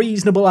most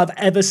reasonable I've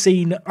ever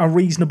seen a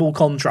reasonable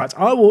contract.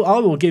 I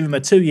will give him a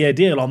 2-year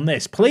deal on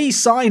this. Please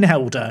sign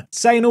Helder.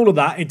 Saying all of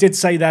that, it did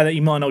say there that he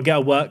might not get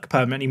a work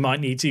permit. He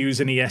might need to use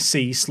an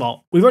ESC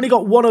slot. We've only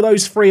got one of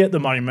those free at the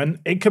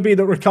moment. It could be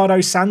that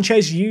Ricardo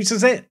Sanchez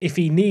uses it if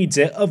he needs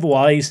it.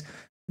 Otherwise,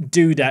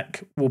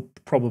 Dudek will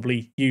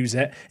probably use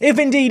it. If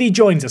indeed he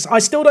joins us. I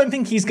still don't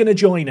think he's going to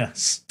join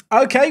us.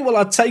 Okay, well,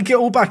 I'll take it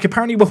all back.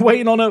 Apparently, we're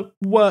waiting on a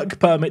work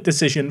permit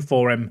decision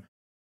for him.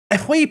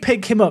 If we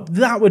pick him up,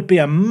 that would be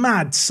a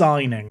mad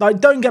signing. Like,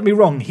 don't get me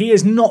wrong, he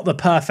is not the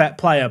perfect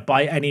player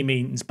by any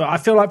means, but I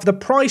feel like for the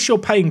price you're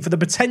paying for the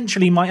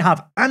potential he might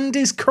have and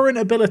his current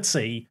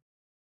ability,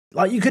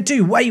 like, you could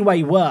do way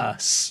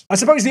worse. I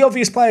suppose the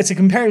obvious player to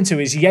compare him to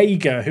is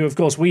Jaeger, who, of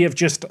course, we have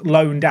just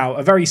loaned out.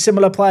 A very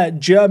similar player,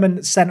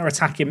 German centre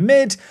attacking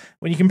mid.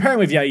 When you compare him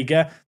with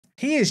Jaeger,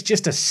 he is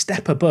just a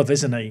step above,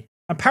 isn't he?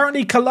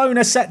 Apparently, Cologne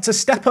are set to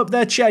step up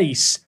their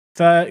chase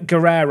for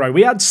Guerrero.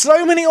 We had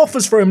so many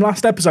offers for him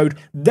last episode.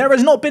 There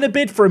has not been a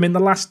bid for him in the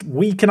last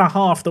week and a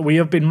half that we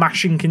have been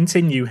mashing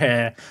continue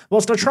here.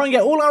 Whilst I try and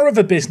get all our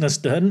other business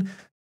done,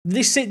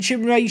 this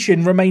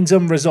situation remains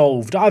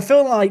unresolved. I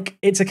feel like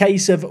it's a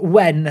case of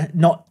when,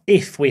 not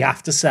if, we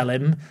have to sell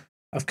him.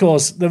 Of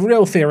course, the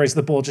real fear is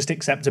the board just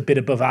accept a bit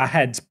above our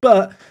heads,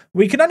 but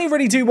we can only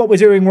really do what we're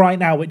doing right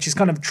now, which is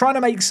kind of trying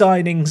to make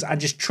signings and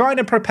just trying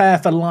to prepare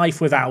for life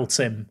without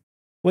him.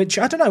 Which,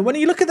 I don't know, when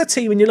you look at the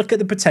team and you look at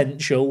the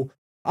potential,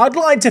 I'd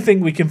like to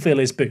think we can fill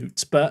his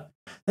boots, but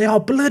they are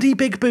bloody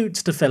big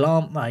boots to fill,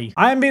 aren't they?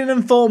 I am being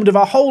informed of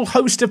a whole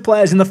host of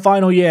players in the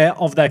final year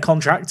of their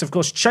contract. Of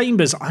course,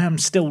 Chambers, I am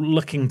still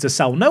looking to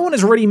sell. No one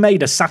has really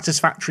made a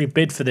satisfactory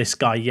bid for this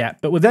guy yet,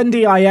 but with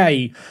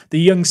NDIA, the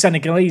young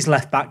Senegalese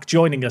left-back,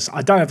 joining us,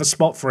 I don't have a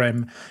spot for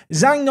him.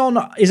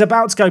 Zangnon is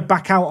about to go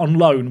back out on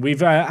loan.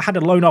 We've had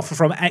a loan offer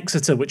from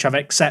Exeter, which I've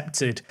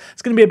accepted.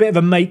 It's going to be a bit of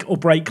a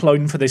make-or-break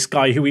loan for this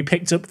guy, who we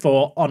picked up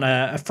for on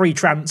a free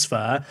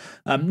transfer.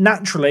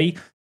 Naturally,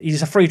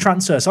 he's a free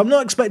transfer, so I'm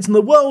not expecting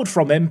the world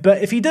from him,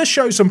 but if he does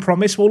show some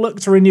promise, we'll look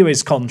to renew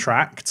his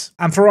contract.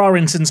 And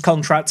Ferrarinton's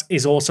contract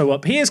is also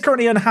up. He is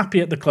currently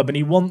unhappy at the club and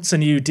he wants a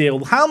new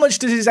deal. How much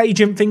does his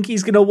agent think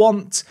he's going to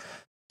want?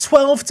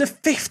 £12,000 to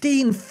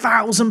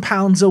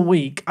 £15,000 a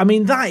week. I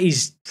mean, that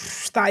is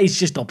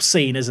just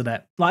obscene, isn't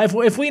it? Like,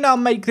 if we now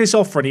make this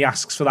offer and he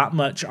asks for that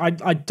much, I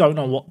don't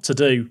know what to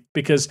do,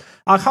 because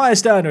our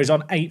highest earner is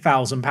on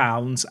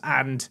 £8,000,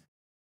 and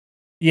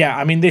yeah,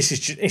 I mean, it's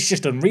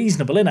just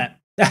unreasonable, isn't it?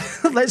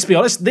 Let's be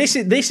honest. This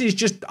is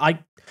just,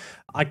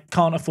 I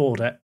can't afford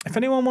it. If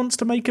anyone wants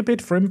to make a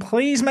bid for him,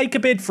 please make a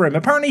bid for him.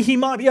 Apparently, he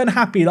might be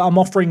unhappy that I'm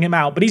offering him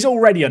out, but he's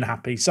already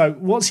unhappy. So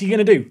what's he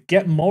going to do?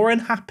 Get more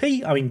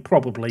unhappy? I mean,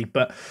 probably,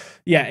 but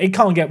yeah, it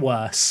can't get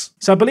worse.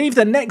 So I believe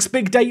the next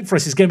big date for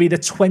us is going to be the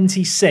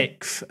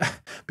 26th,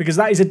 because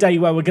that is a day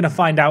where we're going to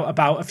find out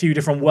about a few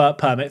different work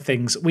permit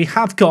things. We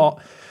have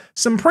got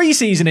some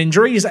preseason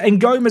injuries,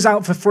 and Ngoma's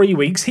out for 3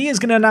 weeks. He is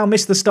going to now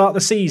miss the start of the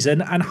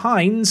season, and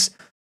Hines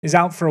is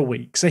out for a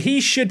week. So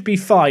he should be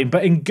fine,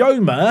 but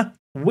Ngoma,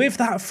 with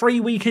that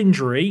 3-week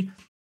injury,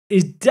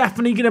 is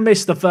definitely going to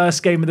miss the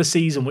first game of the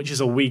season, which is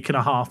a week and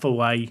a half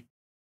away.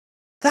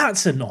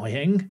 That's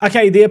annoying.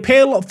 Okay, the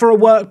appeal for a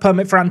work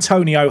permit for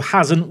Antonio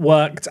hasn't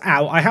worked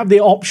out. I have the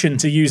option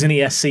to use an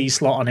ESC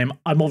slot on him.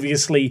 I'm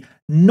obviously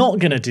not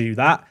going to do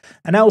that.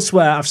 And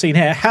elsewhere, I've seen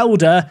here,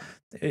 Helder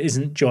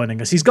isn't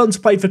joining us. He's gone to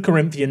play for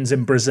Corinthians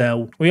in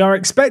Brazil. We are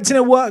expecting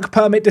a work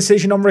permit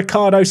decision on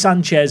Ricardo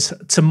Sanchez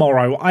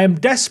tomorrow. I am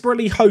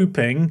desperately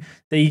hoping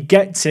that he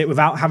gets it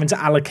without having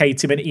to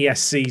allocate him an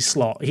ESC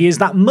slot. He is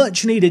that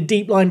much needed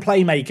deep line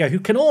playmaker who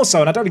can also,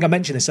 and I don't think I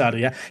mentioned this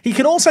earlier, he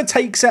can also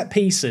take set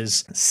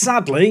pieces.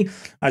 Sadly,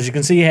 as you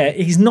can see here,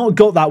 he's not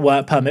got that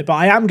work permit, but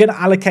I am going to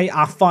allocate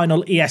our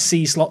final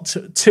ESC slot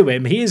to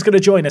him. He is going to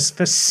join us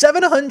for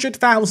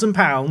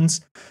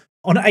 £700,000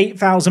 on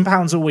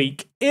 £8,000 a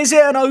week. Is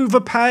it an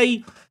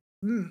overpay?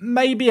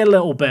 Maybe a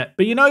little bit.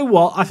 But you know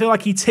what? I feel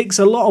like he ticks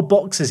a lot of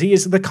boxes. He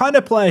is the kind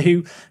of player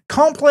who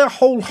can't play a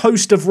whole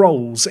host of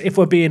roles, if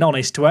we're being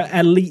honest, to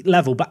an elite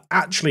level. But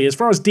actually, as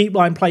far as deep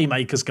line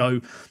playmakers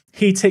go,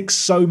 he ticks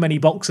so many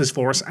boxes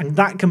for us. And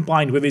that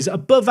combined with his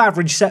above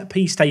average set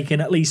piece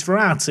taking, at least for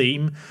our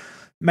team,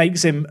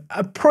 makes him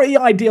a pretty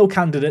ideal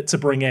candidate to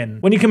bring in.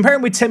 When you compare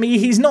him with Timmy,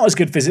 he's not as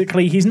good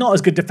physically, he's not as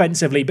good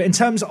defensively, but in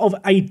terms of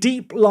a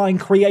deep line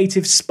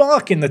creative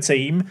spark in the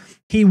team,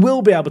 he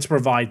will be able to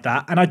provide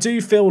that. And I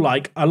do feel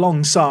like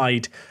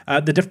alongside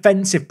the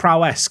defensive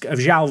prowess of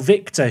João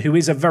Victor, who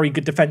is a very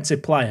good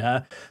defensive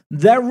player,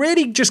 they're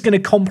really just going to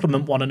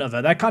complement one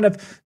another. They're kind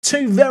of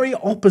two very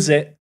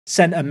opposite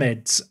centre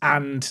mids.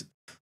 And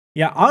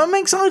yeah, I'm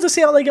excited to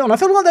see how they go on. I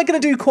feel like they're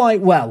going to do quite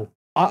well.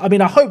 I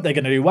mean, I hope they're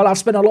going to do well. I've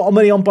spent a lot of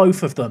money on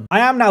both of them. I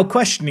am now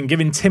questioning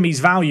giving Timmy's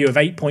value of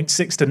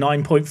 8.6 to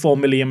 9.4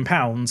 million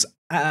pounds.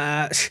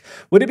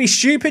 Would it be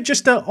stupid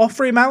just to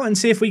offer him out and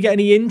see if we get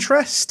any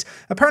interest?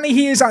 Apparently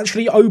he is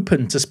actually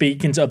open to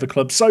speaking to other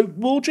clubs, so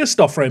we'll just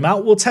offer him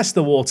out. We'll test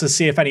the water,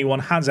 see if anyone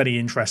has any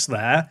interest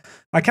there.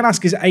 I can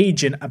ask his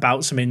agent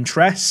about some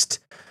interest.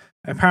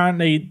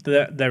 Apparently,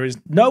 there is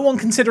no one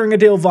considering a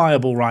deal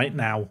viable right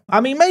now.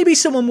 I mean, maybe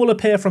someone will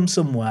appear from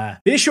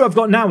somewhere. The issue I've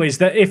got now is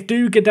that if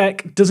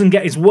Dugardek doesn't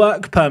get his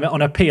work permit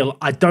on appeal,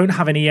 I don't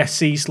have an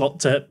ESC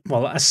slot to,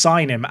 well,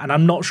 assign him, and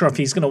I'm not sure if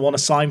he's going to want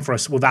to sign for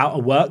us without a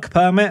work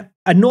permit.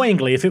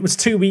 Annoyingly, if it was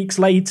 2 weeks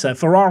later,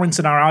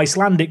 Ferrarinton, our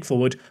Icelandic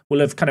forward, will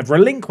have kind of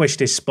relinquished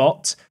his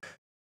spot,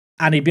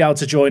 and he'd be able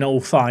to join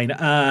all fine.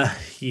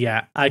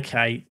 Yeah,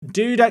 okay.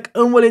 Dudek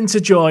unwilling to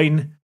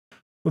join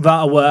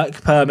without a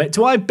work permit.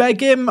 Do I beg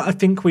him? I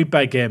think we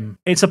beg him.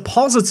 It's a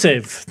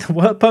positive. The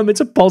work permit's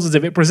a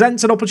positive. It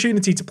presents an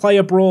opportunity to play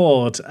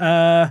abroad.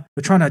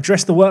 We're trying to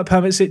address the work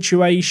permit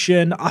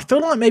situation. I feel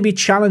like maybe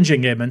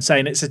challenging him and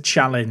saying it's a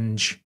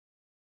challenge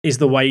is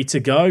the way to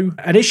go.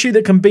 An issue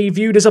that can be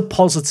viewed as a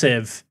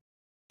positive.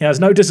 He has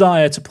no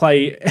desire to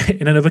play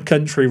in another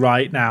country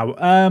right now.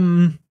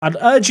 I'd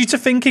urge you to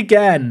think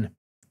again.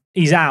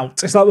 He's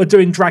out. It's like we're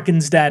doing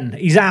Dragon's Den.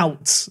 He's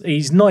out.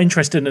 He's not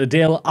interested in a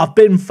deal. I've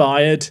been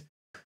fired.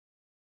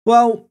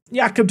 Well,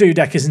 Jakub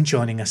Dudek isn't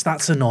joining us.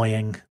 That's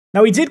annoying.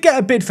 Now, we did get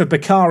a bid for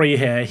Bakari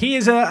here. He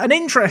is an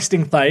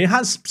interesting player. He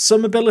has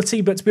some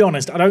ability, but to be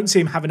honest, I don't see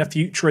him having a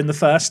future in the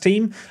first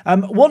team.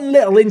 One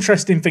little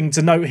interesting thing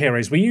to note here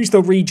is we use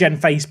the regen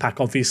face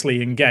pack,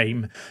 obviously,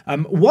 in-game.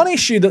 One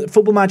issue that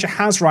Football Manager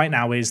has right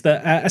now is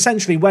that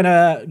essentially when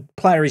a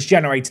player is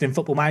generated in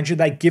Football Manager,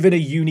 they're given a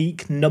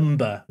unique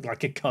number,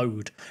 like a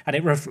code, and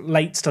it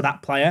relates to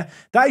that player.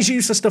 That is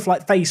used for stuff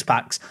like face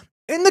packs.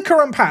 In the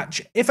current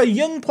patch, if a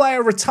young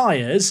player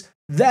retires,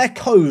 their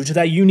code,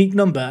 their unique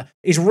number,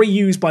 is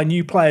reused by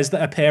new players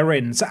that appear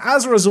in. So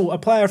as a result, a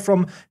player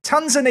from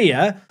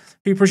Tanzania,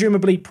 who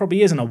presumably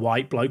probably isn't a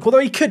white bloke, although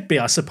he could be,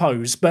 I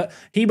suppose, but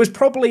he was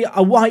probably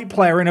a white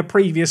player in a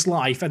previous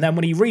life, and then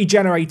when he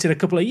regenerated a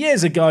couple of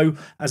years ago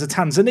as a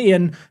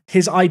Tanzanian,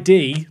 his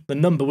ID, the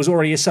number, was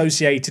already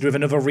associated with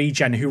another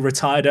regen who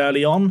retired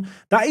early on.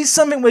 That is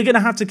something we're going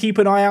to have to keep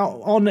an eye out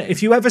on.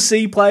 If you ever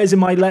see players in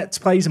my Let's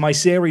Plays, in my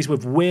series,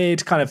 with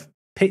weird kind of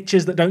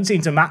pictures that don't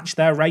seem to match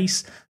their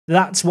race,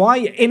 that's why.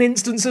 In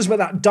instances where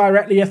that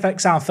directly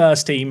affects our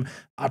first team,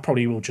 I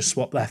probably will just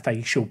swap their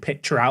facial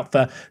picture out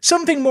for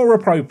something more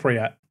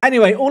appropriate.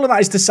 Anyway, all of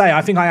that is to say,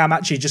 I think I am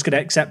actually just going to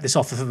accept this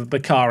offer for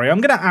Bakari.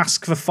 I'm going to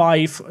ask for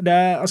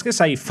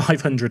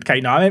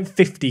 500k. No, I meant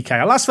 50k.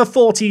 I'll ask for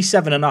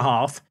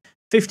 47.5,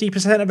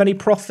 50% of any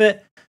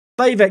profit.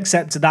 They've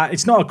accepted that.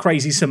 It's not a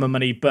crazy sum of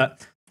money,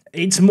 but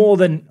it's more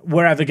than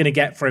we're ever going to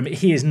get for him.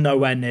 He is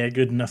nowhere near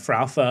good enough for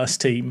our first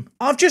team.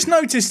 I've just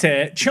noticed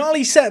here,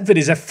 Charlie Setford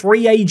is a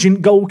free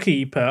agent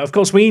goalkeeper. Of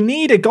course, we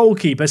need a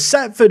goalkeeper.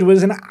 Setford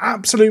was an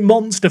absolute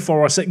monster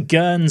for us at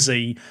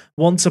Guernsey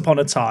once upon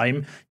a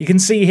time. You can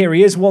see here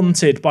he is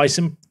wanted by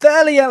some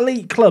fairly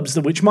elite clubs,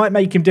 which might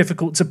make him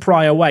difficult to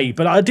pry away.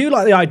 But I do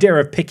like the idea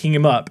of picking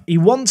him up. He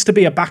wants to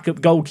be a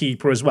backup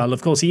goalkeeper as well.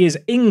 Of course, he is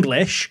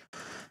English.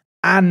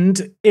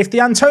 And if the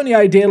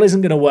Antonio deal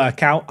isn't going to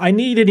work out, I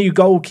need a new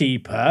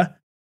goalkeeper.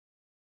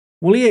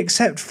 Will he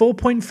accept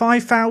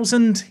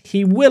 4,500?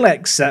 He will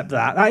accept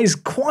that. That is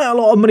quite a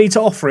lot of money to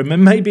offer him,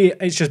 and maybe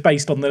it's just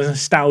based on the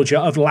nostalgia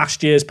of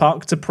last year's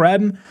Park to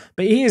Prem.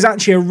 But he is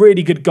actually a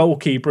really good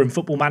goalkeeper in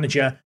Football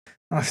Manager.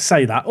 I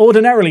say that.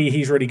 Ordinarily,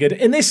 he's really good.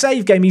 In this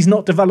save game, he's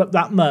not developed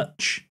that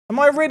much. Am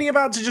I really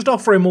about to just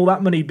offer him all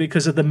that money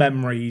because of the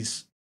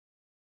memories?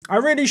 I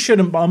really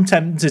shouldn't, but I'm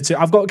tempted to.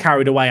 I've got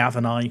carried away,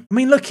 haven't I? I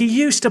mean, look, he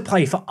used to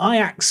play for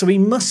Ajax, so he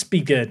must be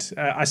good.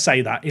 I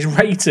say that. His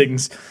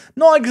ratings,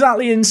 not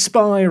exactly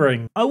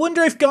inspiring. I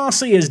wonder if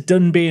Garcia's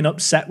done being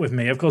upset with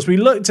me. Of course, we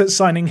looked at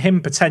signing him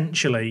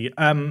potentially.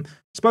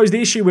 Suppose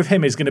the issue with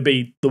him is going to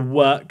be the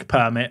work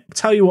permit.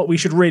 Tell you what we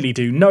should really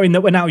do, knowing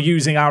that we're now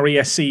using our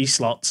ESC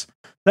slots.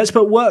 Let's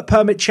put work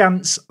permit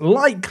chance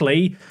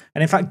likely,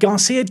 and in fact,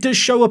 Garcia does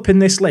show up in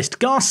this list.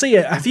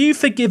 Garcia, have you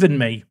forgiven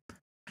me?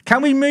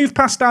 Can we move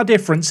past our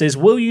differences?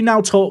 Will you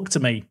now talk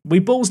to me? We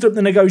ballsed up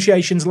the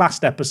negotiations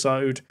last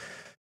episode.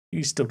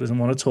 He still doesn't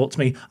want to talk to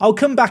me. I'll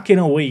come back in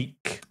a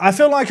week. I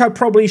feel like I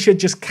probably should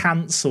just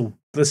cancel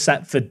the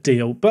Setford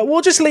deal, but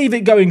we'll just leave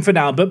it going for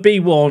now. But be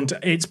warned,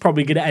 it's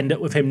probably going to end up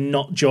with him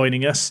not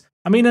joining us.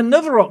 I mean,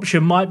 another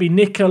option might be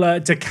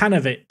Nikola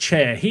Dekanovic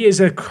here. He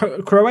is a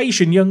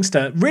Croatian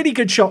youngster, really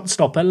good shot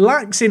stopper,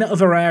 lacks in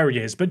other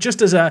areas, but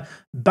just as a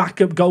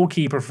backup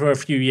goalkeeper for a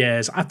few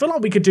years, I feel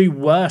like we could do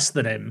worse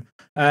than him.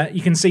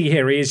 You can see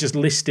here he is just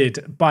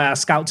listed by our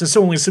scouts as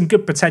someone with some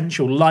good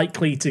potential,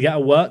 likely to get a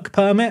work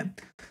permit.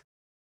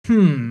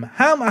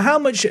 How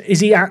much is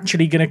he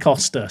actually going to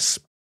cost us?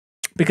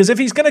 Because if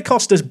he's going to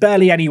cost us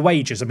barely any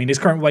wages, I mean, his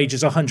current wage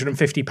is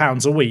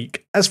 £150 a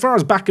week. As far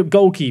as backup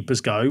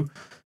goalkeepers go,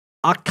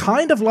 I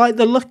kind of like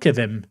the look of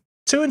him.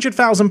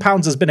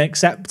 £200,000 has been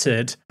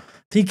accepted.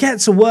 If he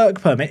gets a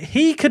work permit,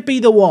 he could be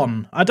the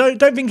one. I don't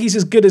think he's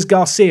as good as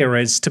Garcia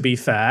is, to be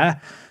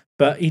fair,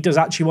 but he does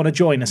actually want to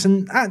join us.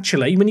 And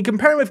actually, when you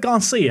compare him with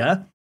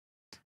Garcia,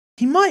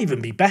 he might even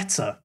be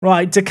better.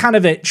 Right,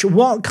 Dekanovic,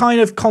 what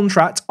kind of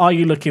contract are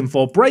you looking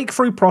for?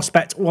 Breakthrough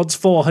prospect wants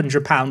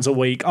 £400 a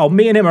week. Oh,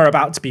 me and him are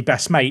about to be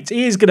best mates.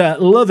 He is going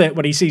to love it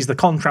when he sees the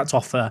contract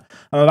offer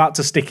I'm about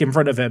to stick in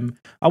front of him.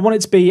 I want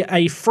it to be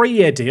a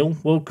 3-year deal.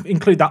 We'll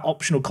include that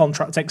optional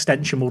contract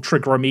extension will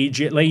trigger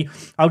immediately.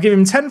 I'll give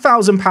him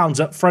 £10,000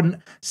 up front,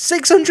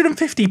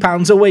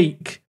 £650 a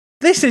week.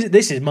 This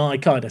is my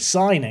kind of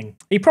signing.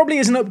 He probably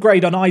is an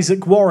upgrade on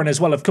Isaac Warren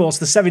as well. Of course,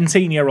 the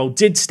 17-year-old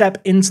did step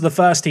into the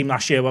first team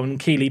last year when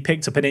Keeley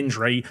picked up an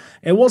injury.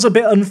 It was a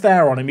bit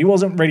unfair on him. He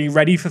wasn't really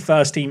ready for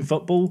first team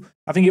football.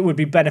 I think it would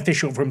be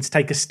beneficial for him to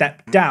take a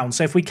step down.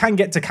 So if we can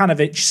get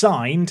Dekanovic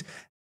signed,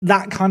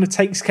 that kind of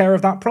takes care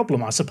of that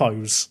problem, I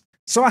suppose.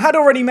 So I had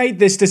already made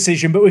this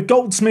decision, but with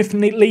Goldsmith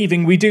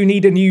leaving, we do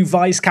need a new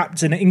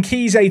vice-captain.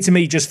 Nkize, to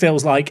me, just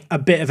feels like a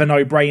bit of a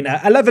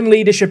no-brainer. 11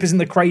 leadership isn't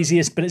the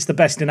craziest, but it's the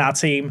best in our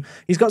team.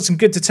 He's got some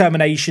good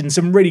determination,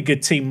 some really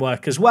good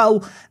teamwork as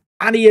well.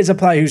 And he is a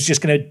player who's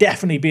just going to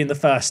definitely be in the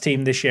first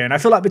team this year. And I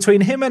feel like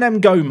between him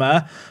and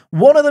Ngoma,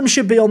 one of them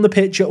should be on the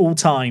pitch at all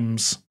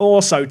times.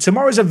 Also,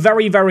 tomorrow's a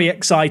very, very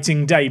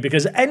exciting day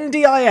because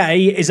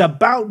NDIA is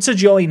about to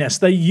join us.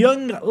 The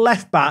young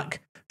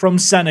left-back from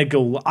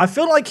Senegal. I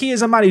feel like he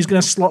is a man who's going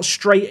to slot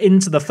straight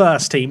into the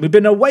first team. We've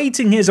been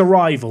awaiting his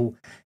arrival.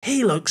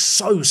 He looks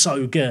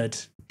so good.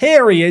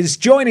 Here he is,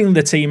 joining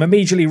the team,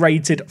 immediately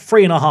rated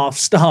 3.5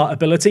 star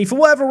ability. For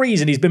whatever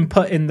reason, he's been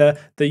put in the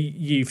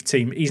youth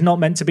team. He's not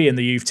meant to be in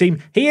the youth team.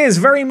 He is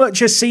very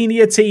much a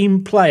senior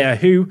team player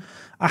who,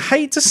 I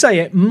hate to say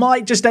it,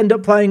 might just end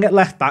up playing at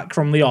left back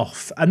from the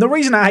off. And the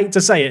reason I hate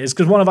to say it is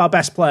because one of our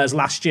best players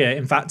last year,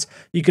 in fact,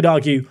 you could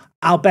argue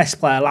our best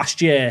player last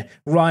year,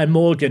 Ryan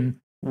Morgan,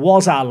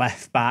 was our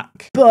left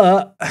back,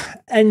 but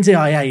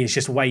NDIA is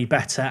just way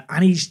better,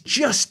 and he's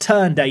just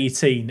turned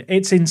 18.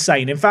 It's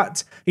insane. In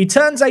fact, he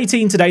turns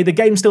 18 today. The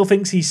game still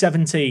thinks he's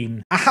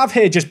 17. I have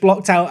here just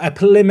blocked out a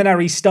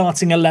preliminary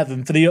starting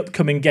 11 for the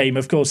upcoming game.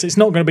 Of course, it's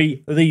not going to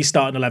be the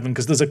starting 11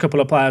 because there's a couple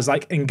of players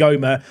like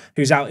Ngoma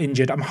who's out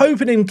injured. I'm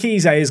hoping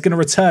Nkize is going to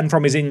return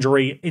from his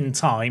injury in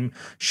time.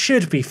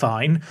 Should be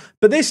fine.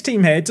 But this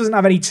team here doesn't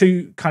have any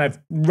too kind of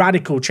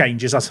radical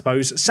changes, I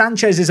suppose.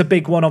 Sanchez is a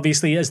big one,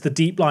 obviously, as the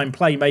deep line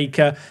playmaker.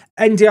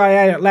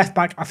 NDIA at left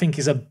back, I think,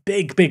 is a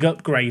big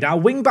upgrade. Our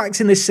wing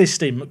backs in this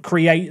system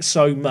create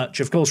so much.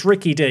 Of course,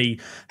 Ricky D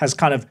has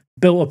kind of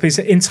built up his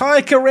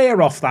entire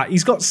career off that.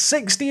 He's got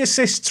 60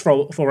 assists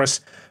for us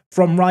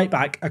from right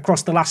back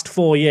across the last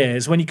 4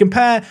 years. When you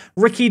compare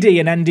Ricky D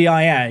and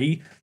NDIA,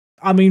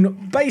 I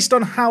mean, based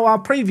on how our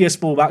previous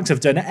fullbacks have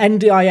done,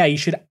 NDIA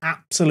should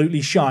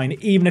absolutely shine,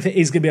 even if it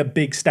is going to be a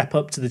big step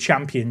up to the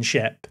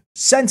championship.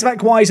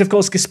 Centre-back wise, of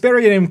course,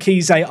 Gasperian and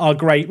Mkize are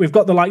great. We've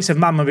got the likes of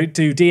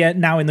Mamadou Dia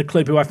now in the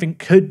club, who I think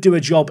could do a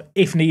job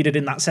if needed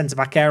in that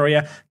centre-back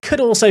area. Could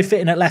also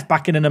fit in at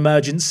left-back in an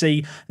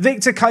emergency.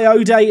 Victor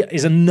Coyote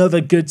is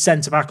another good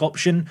centre-back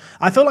option.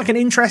 I feel like an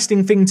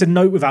interesting thing to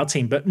note with our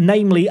team, but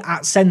namely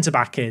at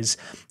centre-back, is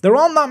there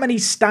aren't that many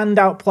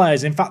standout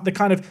players. In fact, the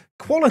kind of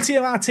quality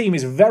of our team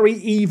is very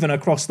even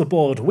across the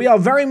board. We are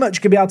very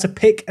much going to be able to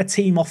pick a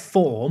team off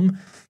form,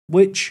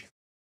 which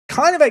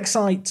kind of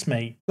excites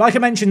me. Like I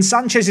mentioned,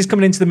 Sanchez is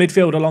coming into the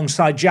midfield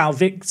alongside João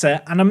Victor,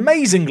 and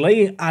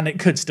amazingly, and it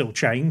could still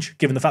change,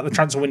 given the fact the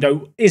transfer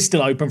window is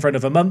still open for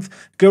another month,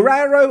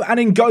 Guerreiro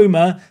and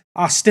Ngoma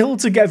are still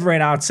together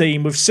in our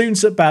team with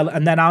Soonsut Bell,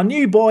 and then our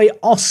new boy,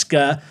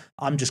 Oscar.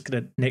 I'm just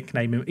going to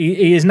nickname him.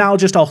 He is now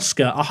just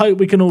Oscar. I hope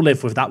we can all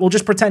live with that. We'll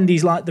just pretend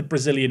he's like the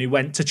Brazilian who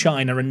went to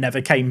China and never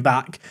came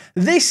back.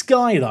 This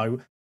guy,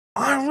 though,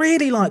 I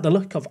really like the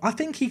look of. I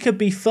think he could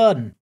be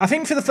fun. I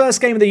think for the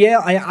first game of the year,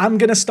 I am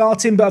going to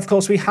start him, but of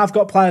course we have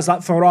got players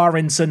like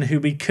Ferrarinson who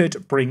we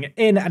could bring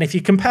in, and if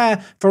you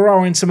compare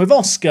Ferrarinson with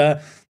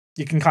Oscar,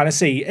 you can kind of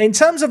see. In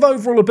terms of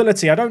overall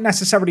ability, I don't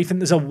necessarily think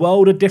there's a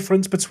world of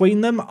difference between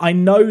them. I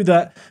know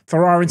that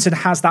Ferrarinson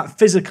has that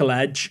physical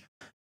edge.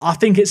 I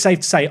think it's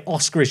safe to say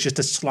Oscar is just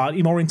a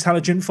slightly more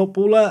intelligent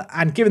footballer,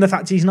 and given the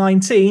fact he's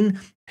 19,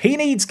 he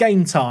needs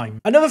game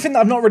time. Another thing that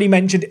I've not really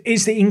mentioned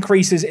is the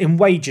increases in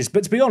wages,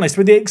 but to be honest,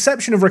 with the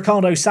exception of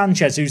Ricardo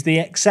Sanchez, who's the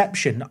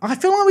exception, I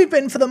feel like we've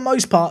been, for the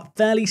most part,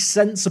 fairly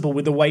sensible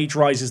with the wage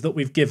rises that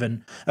we've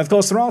given. Of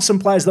course, there are some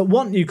players that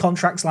want new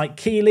contracts like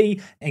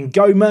Keeley and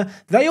Ngoma.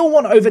 They all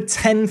want over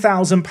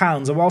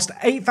 £10,000, and whilst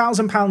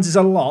 £8,000 is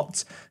a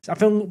lot, I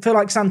feel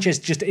like Sanchez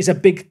just is a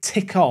big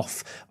tick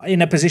off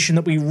in a position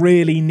that we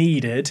really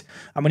needed.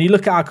 And when you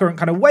look at our current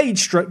kind of wage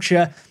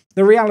structure,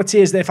 the reality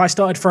is that if I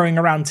started throwing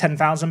around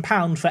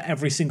 £10,000 for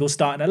every single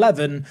starting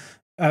 11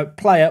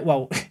 player,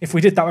 well, if we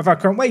did that with our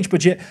current wage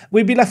budget,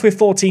 we'd be left with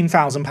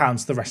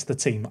 £14,000 the rest of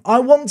the team. I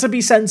want to be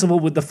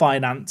sensible with the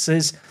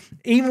finances,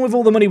 even with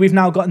all the money we've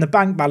now got in the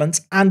bank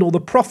balance and all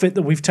the profit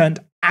that we've turned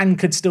and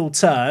could still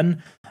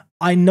turn.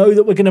 I know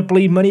that we're going to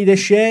bleed money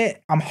this year.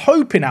 I'm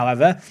hoping,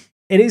 however,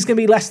 it is going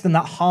to be less than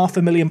that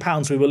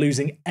 £500,000 we were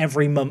losing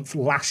every month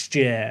last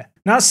year.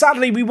 Now,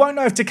 sadly, we won't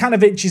know if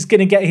Dekanovic is going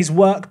to get his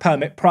work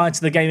permit prior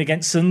to the game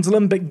against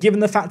Sunderland, but given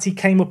the fact he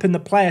came up in the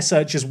player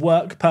search as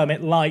work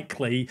permit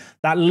likely,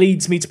 that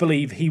leads me to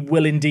believe he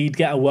will indeed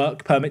get a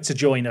work permit to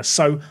join us.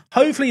 So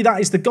hopefully that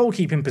is the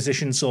goalkeeping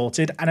position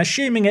sorted, and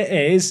assuming it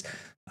is,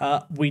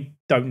 we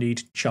don't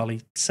need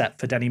Charlie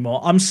Setford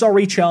anymore. I'm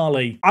sorry,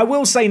 Charlie. I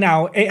will say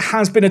now, it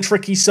has been a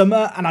tricky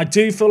summer, and I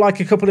do feel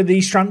like a couple of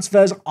these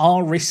transfers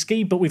are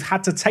risky, but we've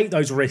had to take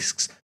those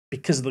risks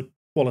because of the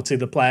quality of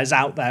the players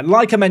out there.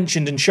 Like I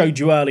mentioned and showed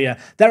you earlier,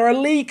 there are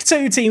League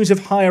 2 teams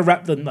with higher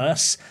rep than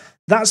us.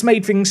 That's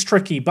made things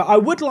tricky, but I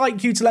would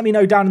like you to let me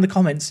know down in the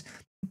comments,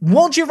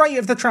 what do you rate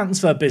of the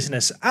transfer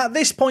business? At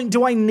this point,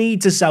 do I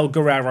need to sell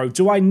Guerreiro?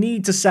 Do I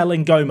need to sell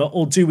Ngoma,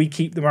 or do we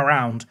keep them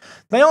around?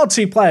 They are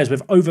two players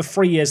with over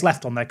 3 years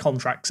left on their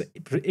contracts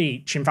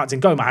each. In fact,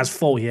 Ngoma has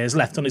 4 years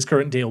left on his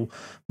current deal.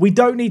 We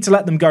don't need to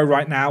let them go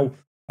right now.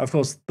 Of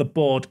course, the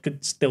board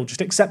could still just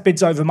accept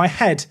bids over my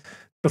head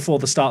before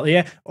the start of the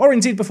year, or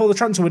indeed before the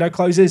transfer window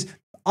closes.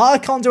 I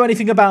can't do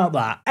anything about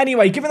that.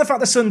 Anyway, given the fact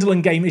the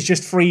Sunderland game is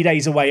just 3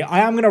 days away, I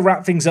am going to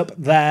wrap things up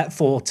there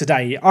for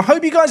today. I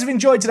hope you guys have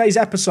enjoyed today's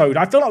episode.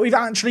 I feel like we've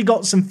actually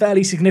got some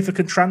fairly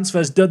significant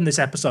transfers done this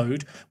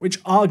episode, which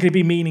are going to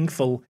be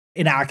meaningful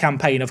in our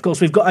campaign. Of course,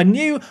 we've got a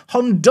new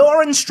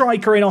Honduran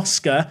striker in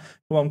Oscar,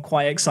 who I'm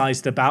quite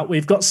excited about.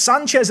 We've got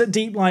Sanchez at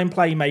deep line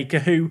playmaker,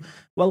 who,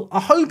 well, I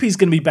hope he's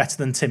going to be better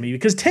than Timmy,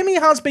 because Timmy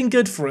has been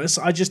good for us.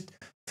 I just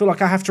feel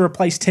like I have to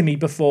replace Timmy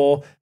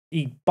before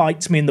he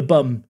bites me in the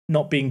bum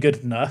not being good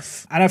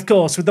enough. And of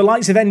course, with the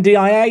likes of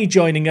NDIA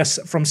joining us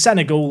from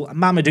Senegal,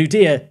 Mamadou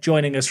Dia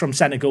joining us from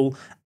Senegal,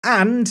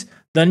 and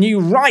the new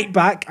right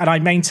back, and I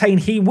maintain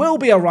he will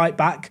be a right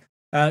back,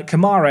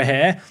 Kamara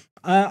here,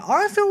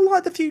 I feel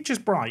like the future's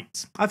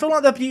bright. I feel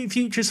like the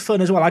future's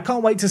fun as well. I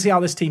can't wait to see how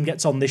this team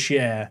gets on this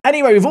year.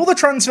 Anyway, with all the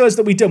transfers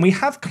that we've done, we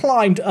have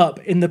climbed up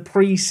in the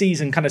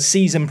pre-season, kind of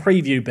season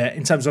preview bit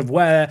in terms of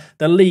where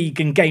the league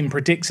and game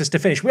predicts us to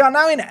finish. We are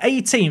now in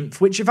 18th,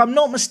 which, if I'm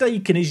not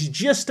mistaken, is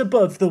just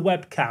above the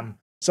webcam.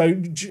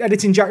 So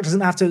Editing Jack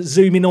doesn't have to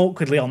zoom in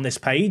awkwardly on this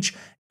page.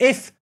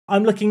 If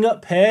I'm looking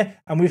up here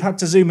and we've had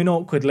to zoom in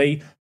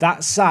awkwardly,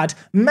 that's sad.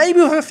 Maybe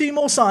with a few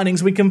more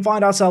signings, we can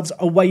find ourselves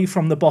away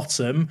from the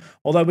bottom.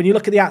 Although when you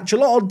look at the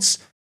actual odds,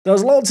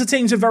 there's lots of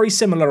teams with very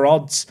similar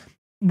odds.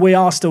 We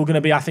are still going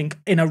to be, I think,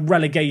 in a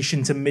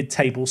relegation to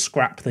mid-table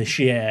scrap this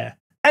year.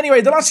 Anyway,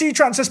 the last few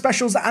transfer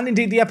specials, and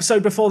indeed the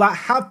episode before that,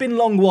 have been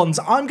long ones.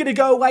 I'm going to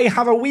go away,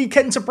 have a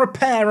weekend to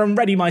prepare and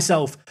ready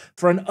myself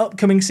for an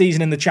upcoming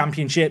season in the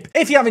Championship.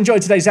 If you have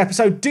enjoyed today's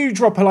episode, do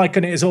drop a like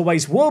on it as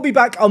always. We'll be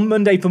back on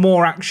Monday for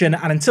more action,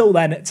 and until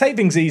then, take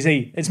things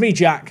easy. It's me,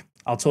 Jack.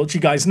 I'll talk to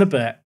you guys in a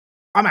bit.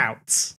 I'm out.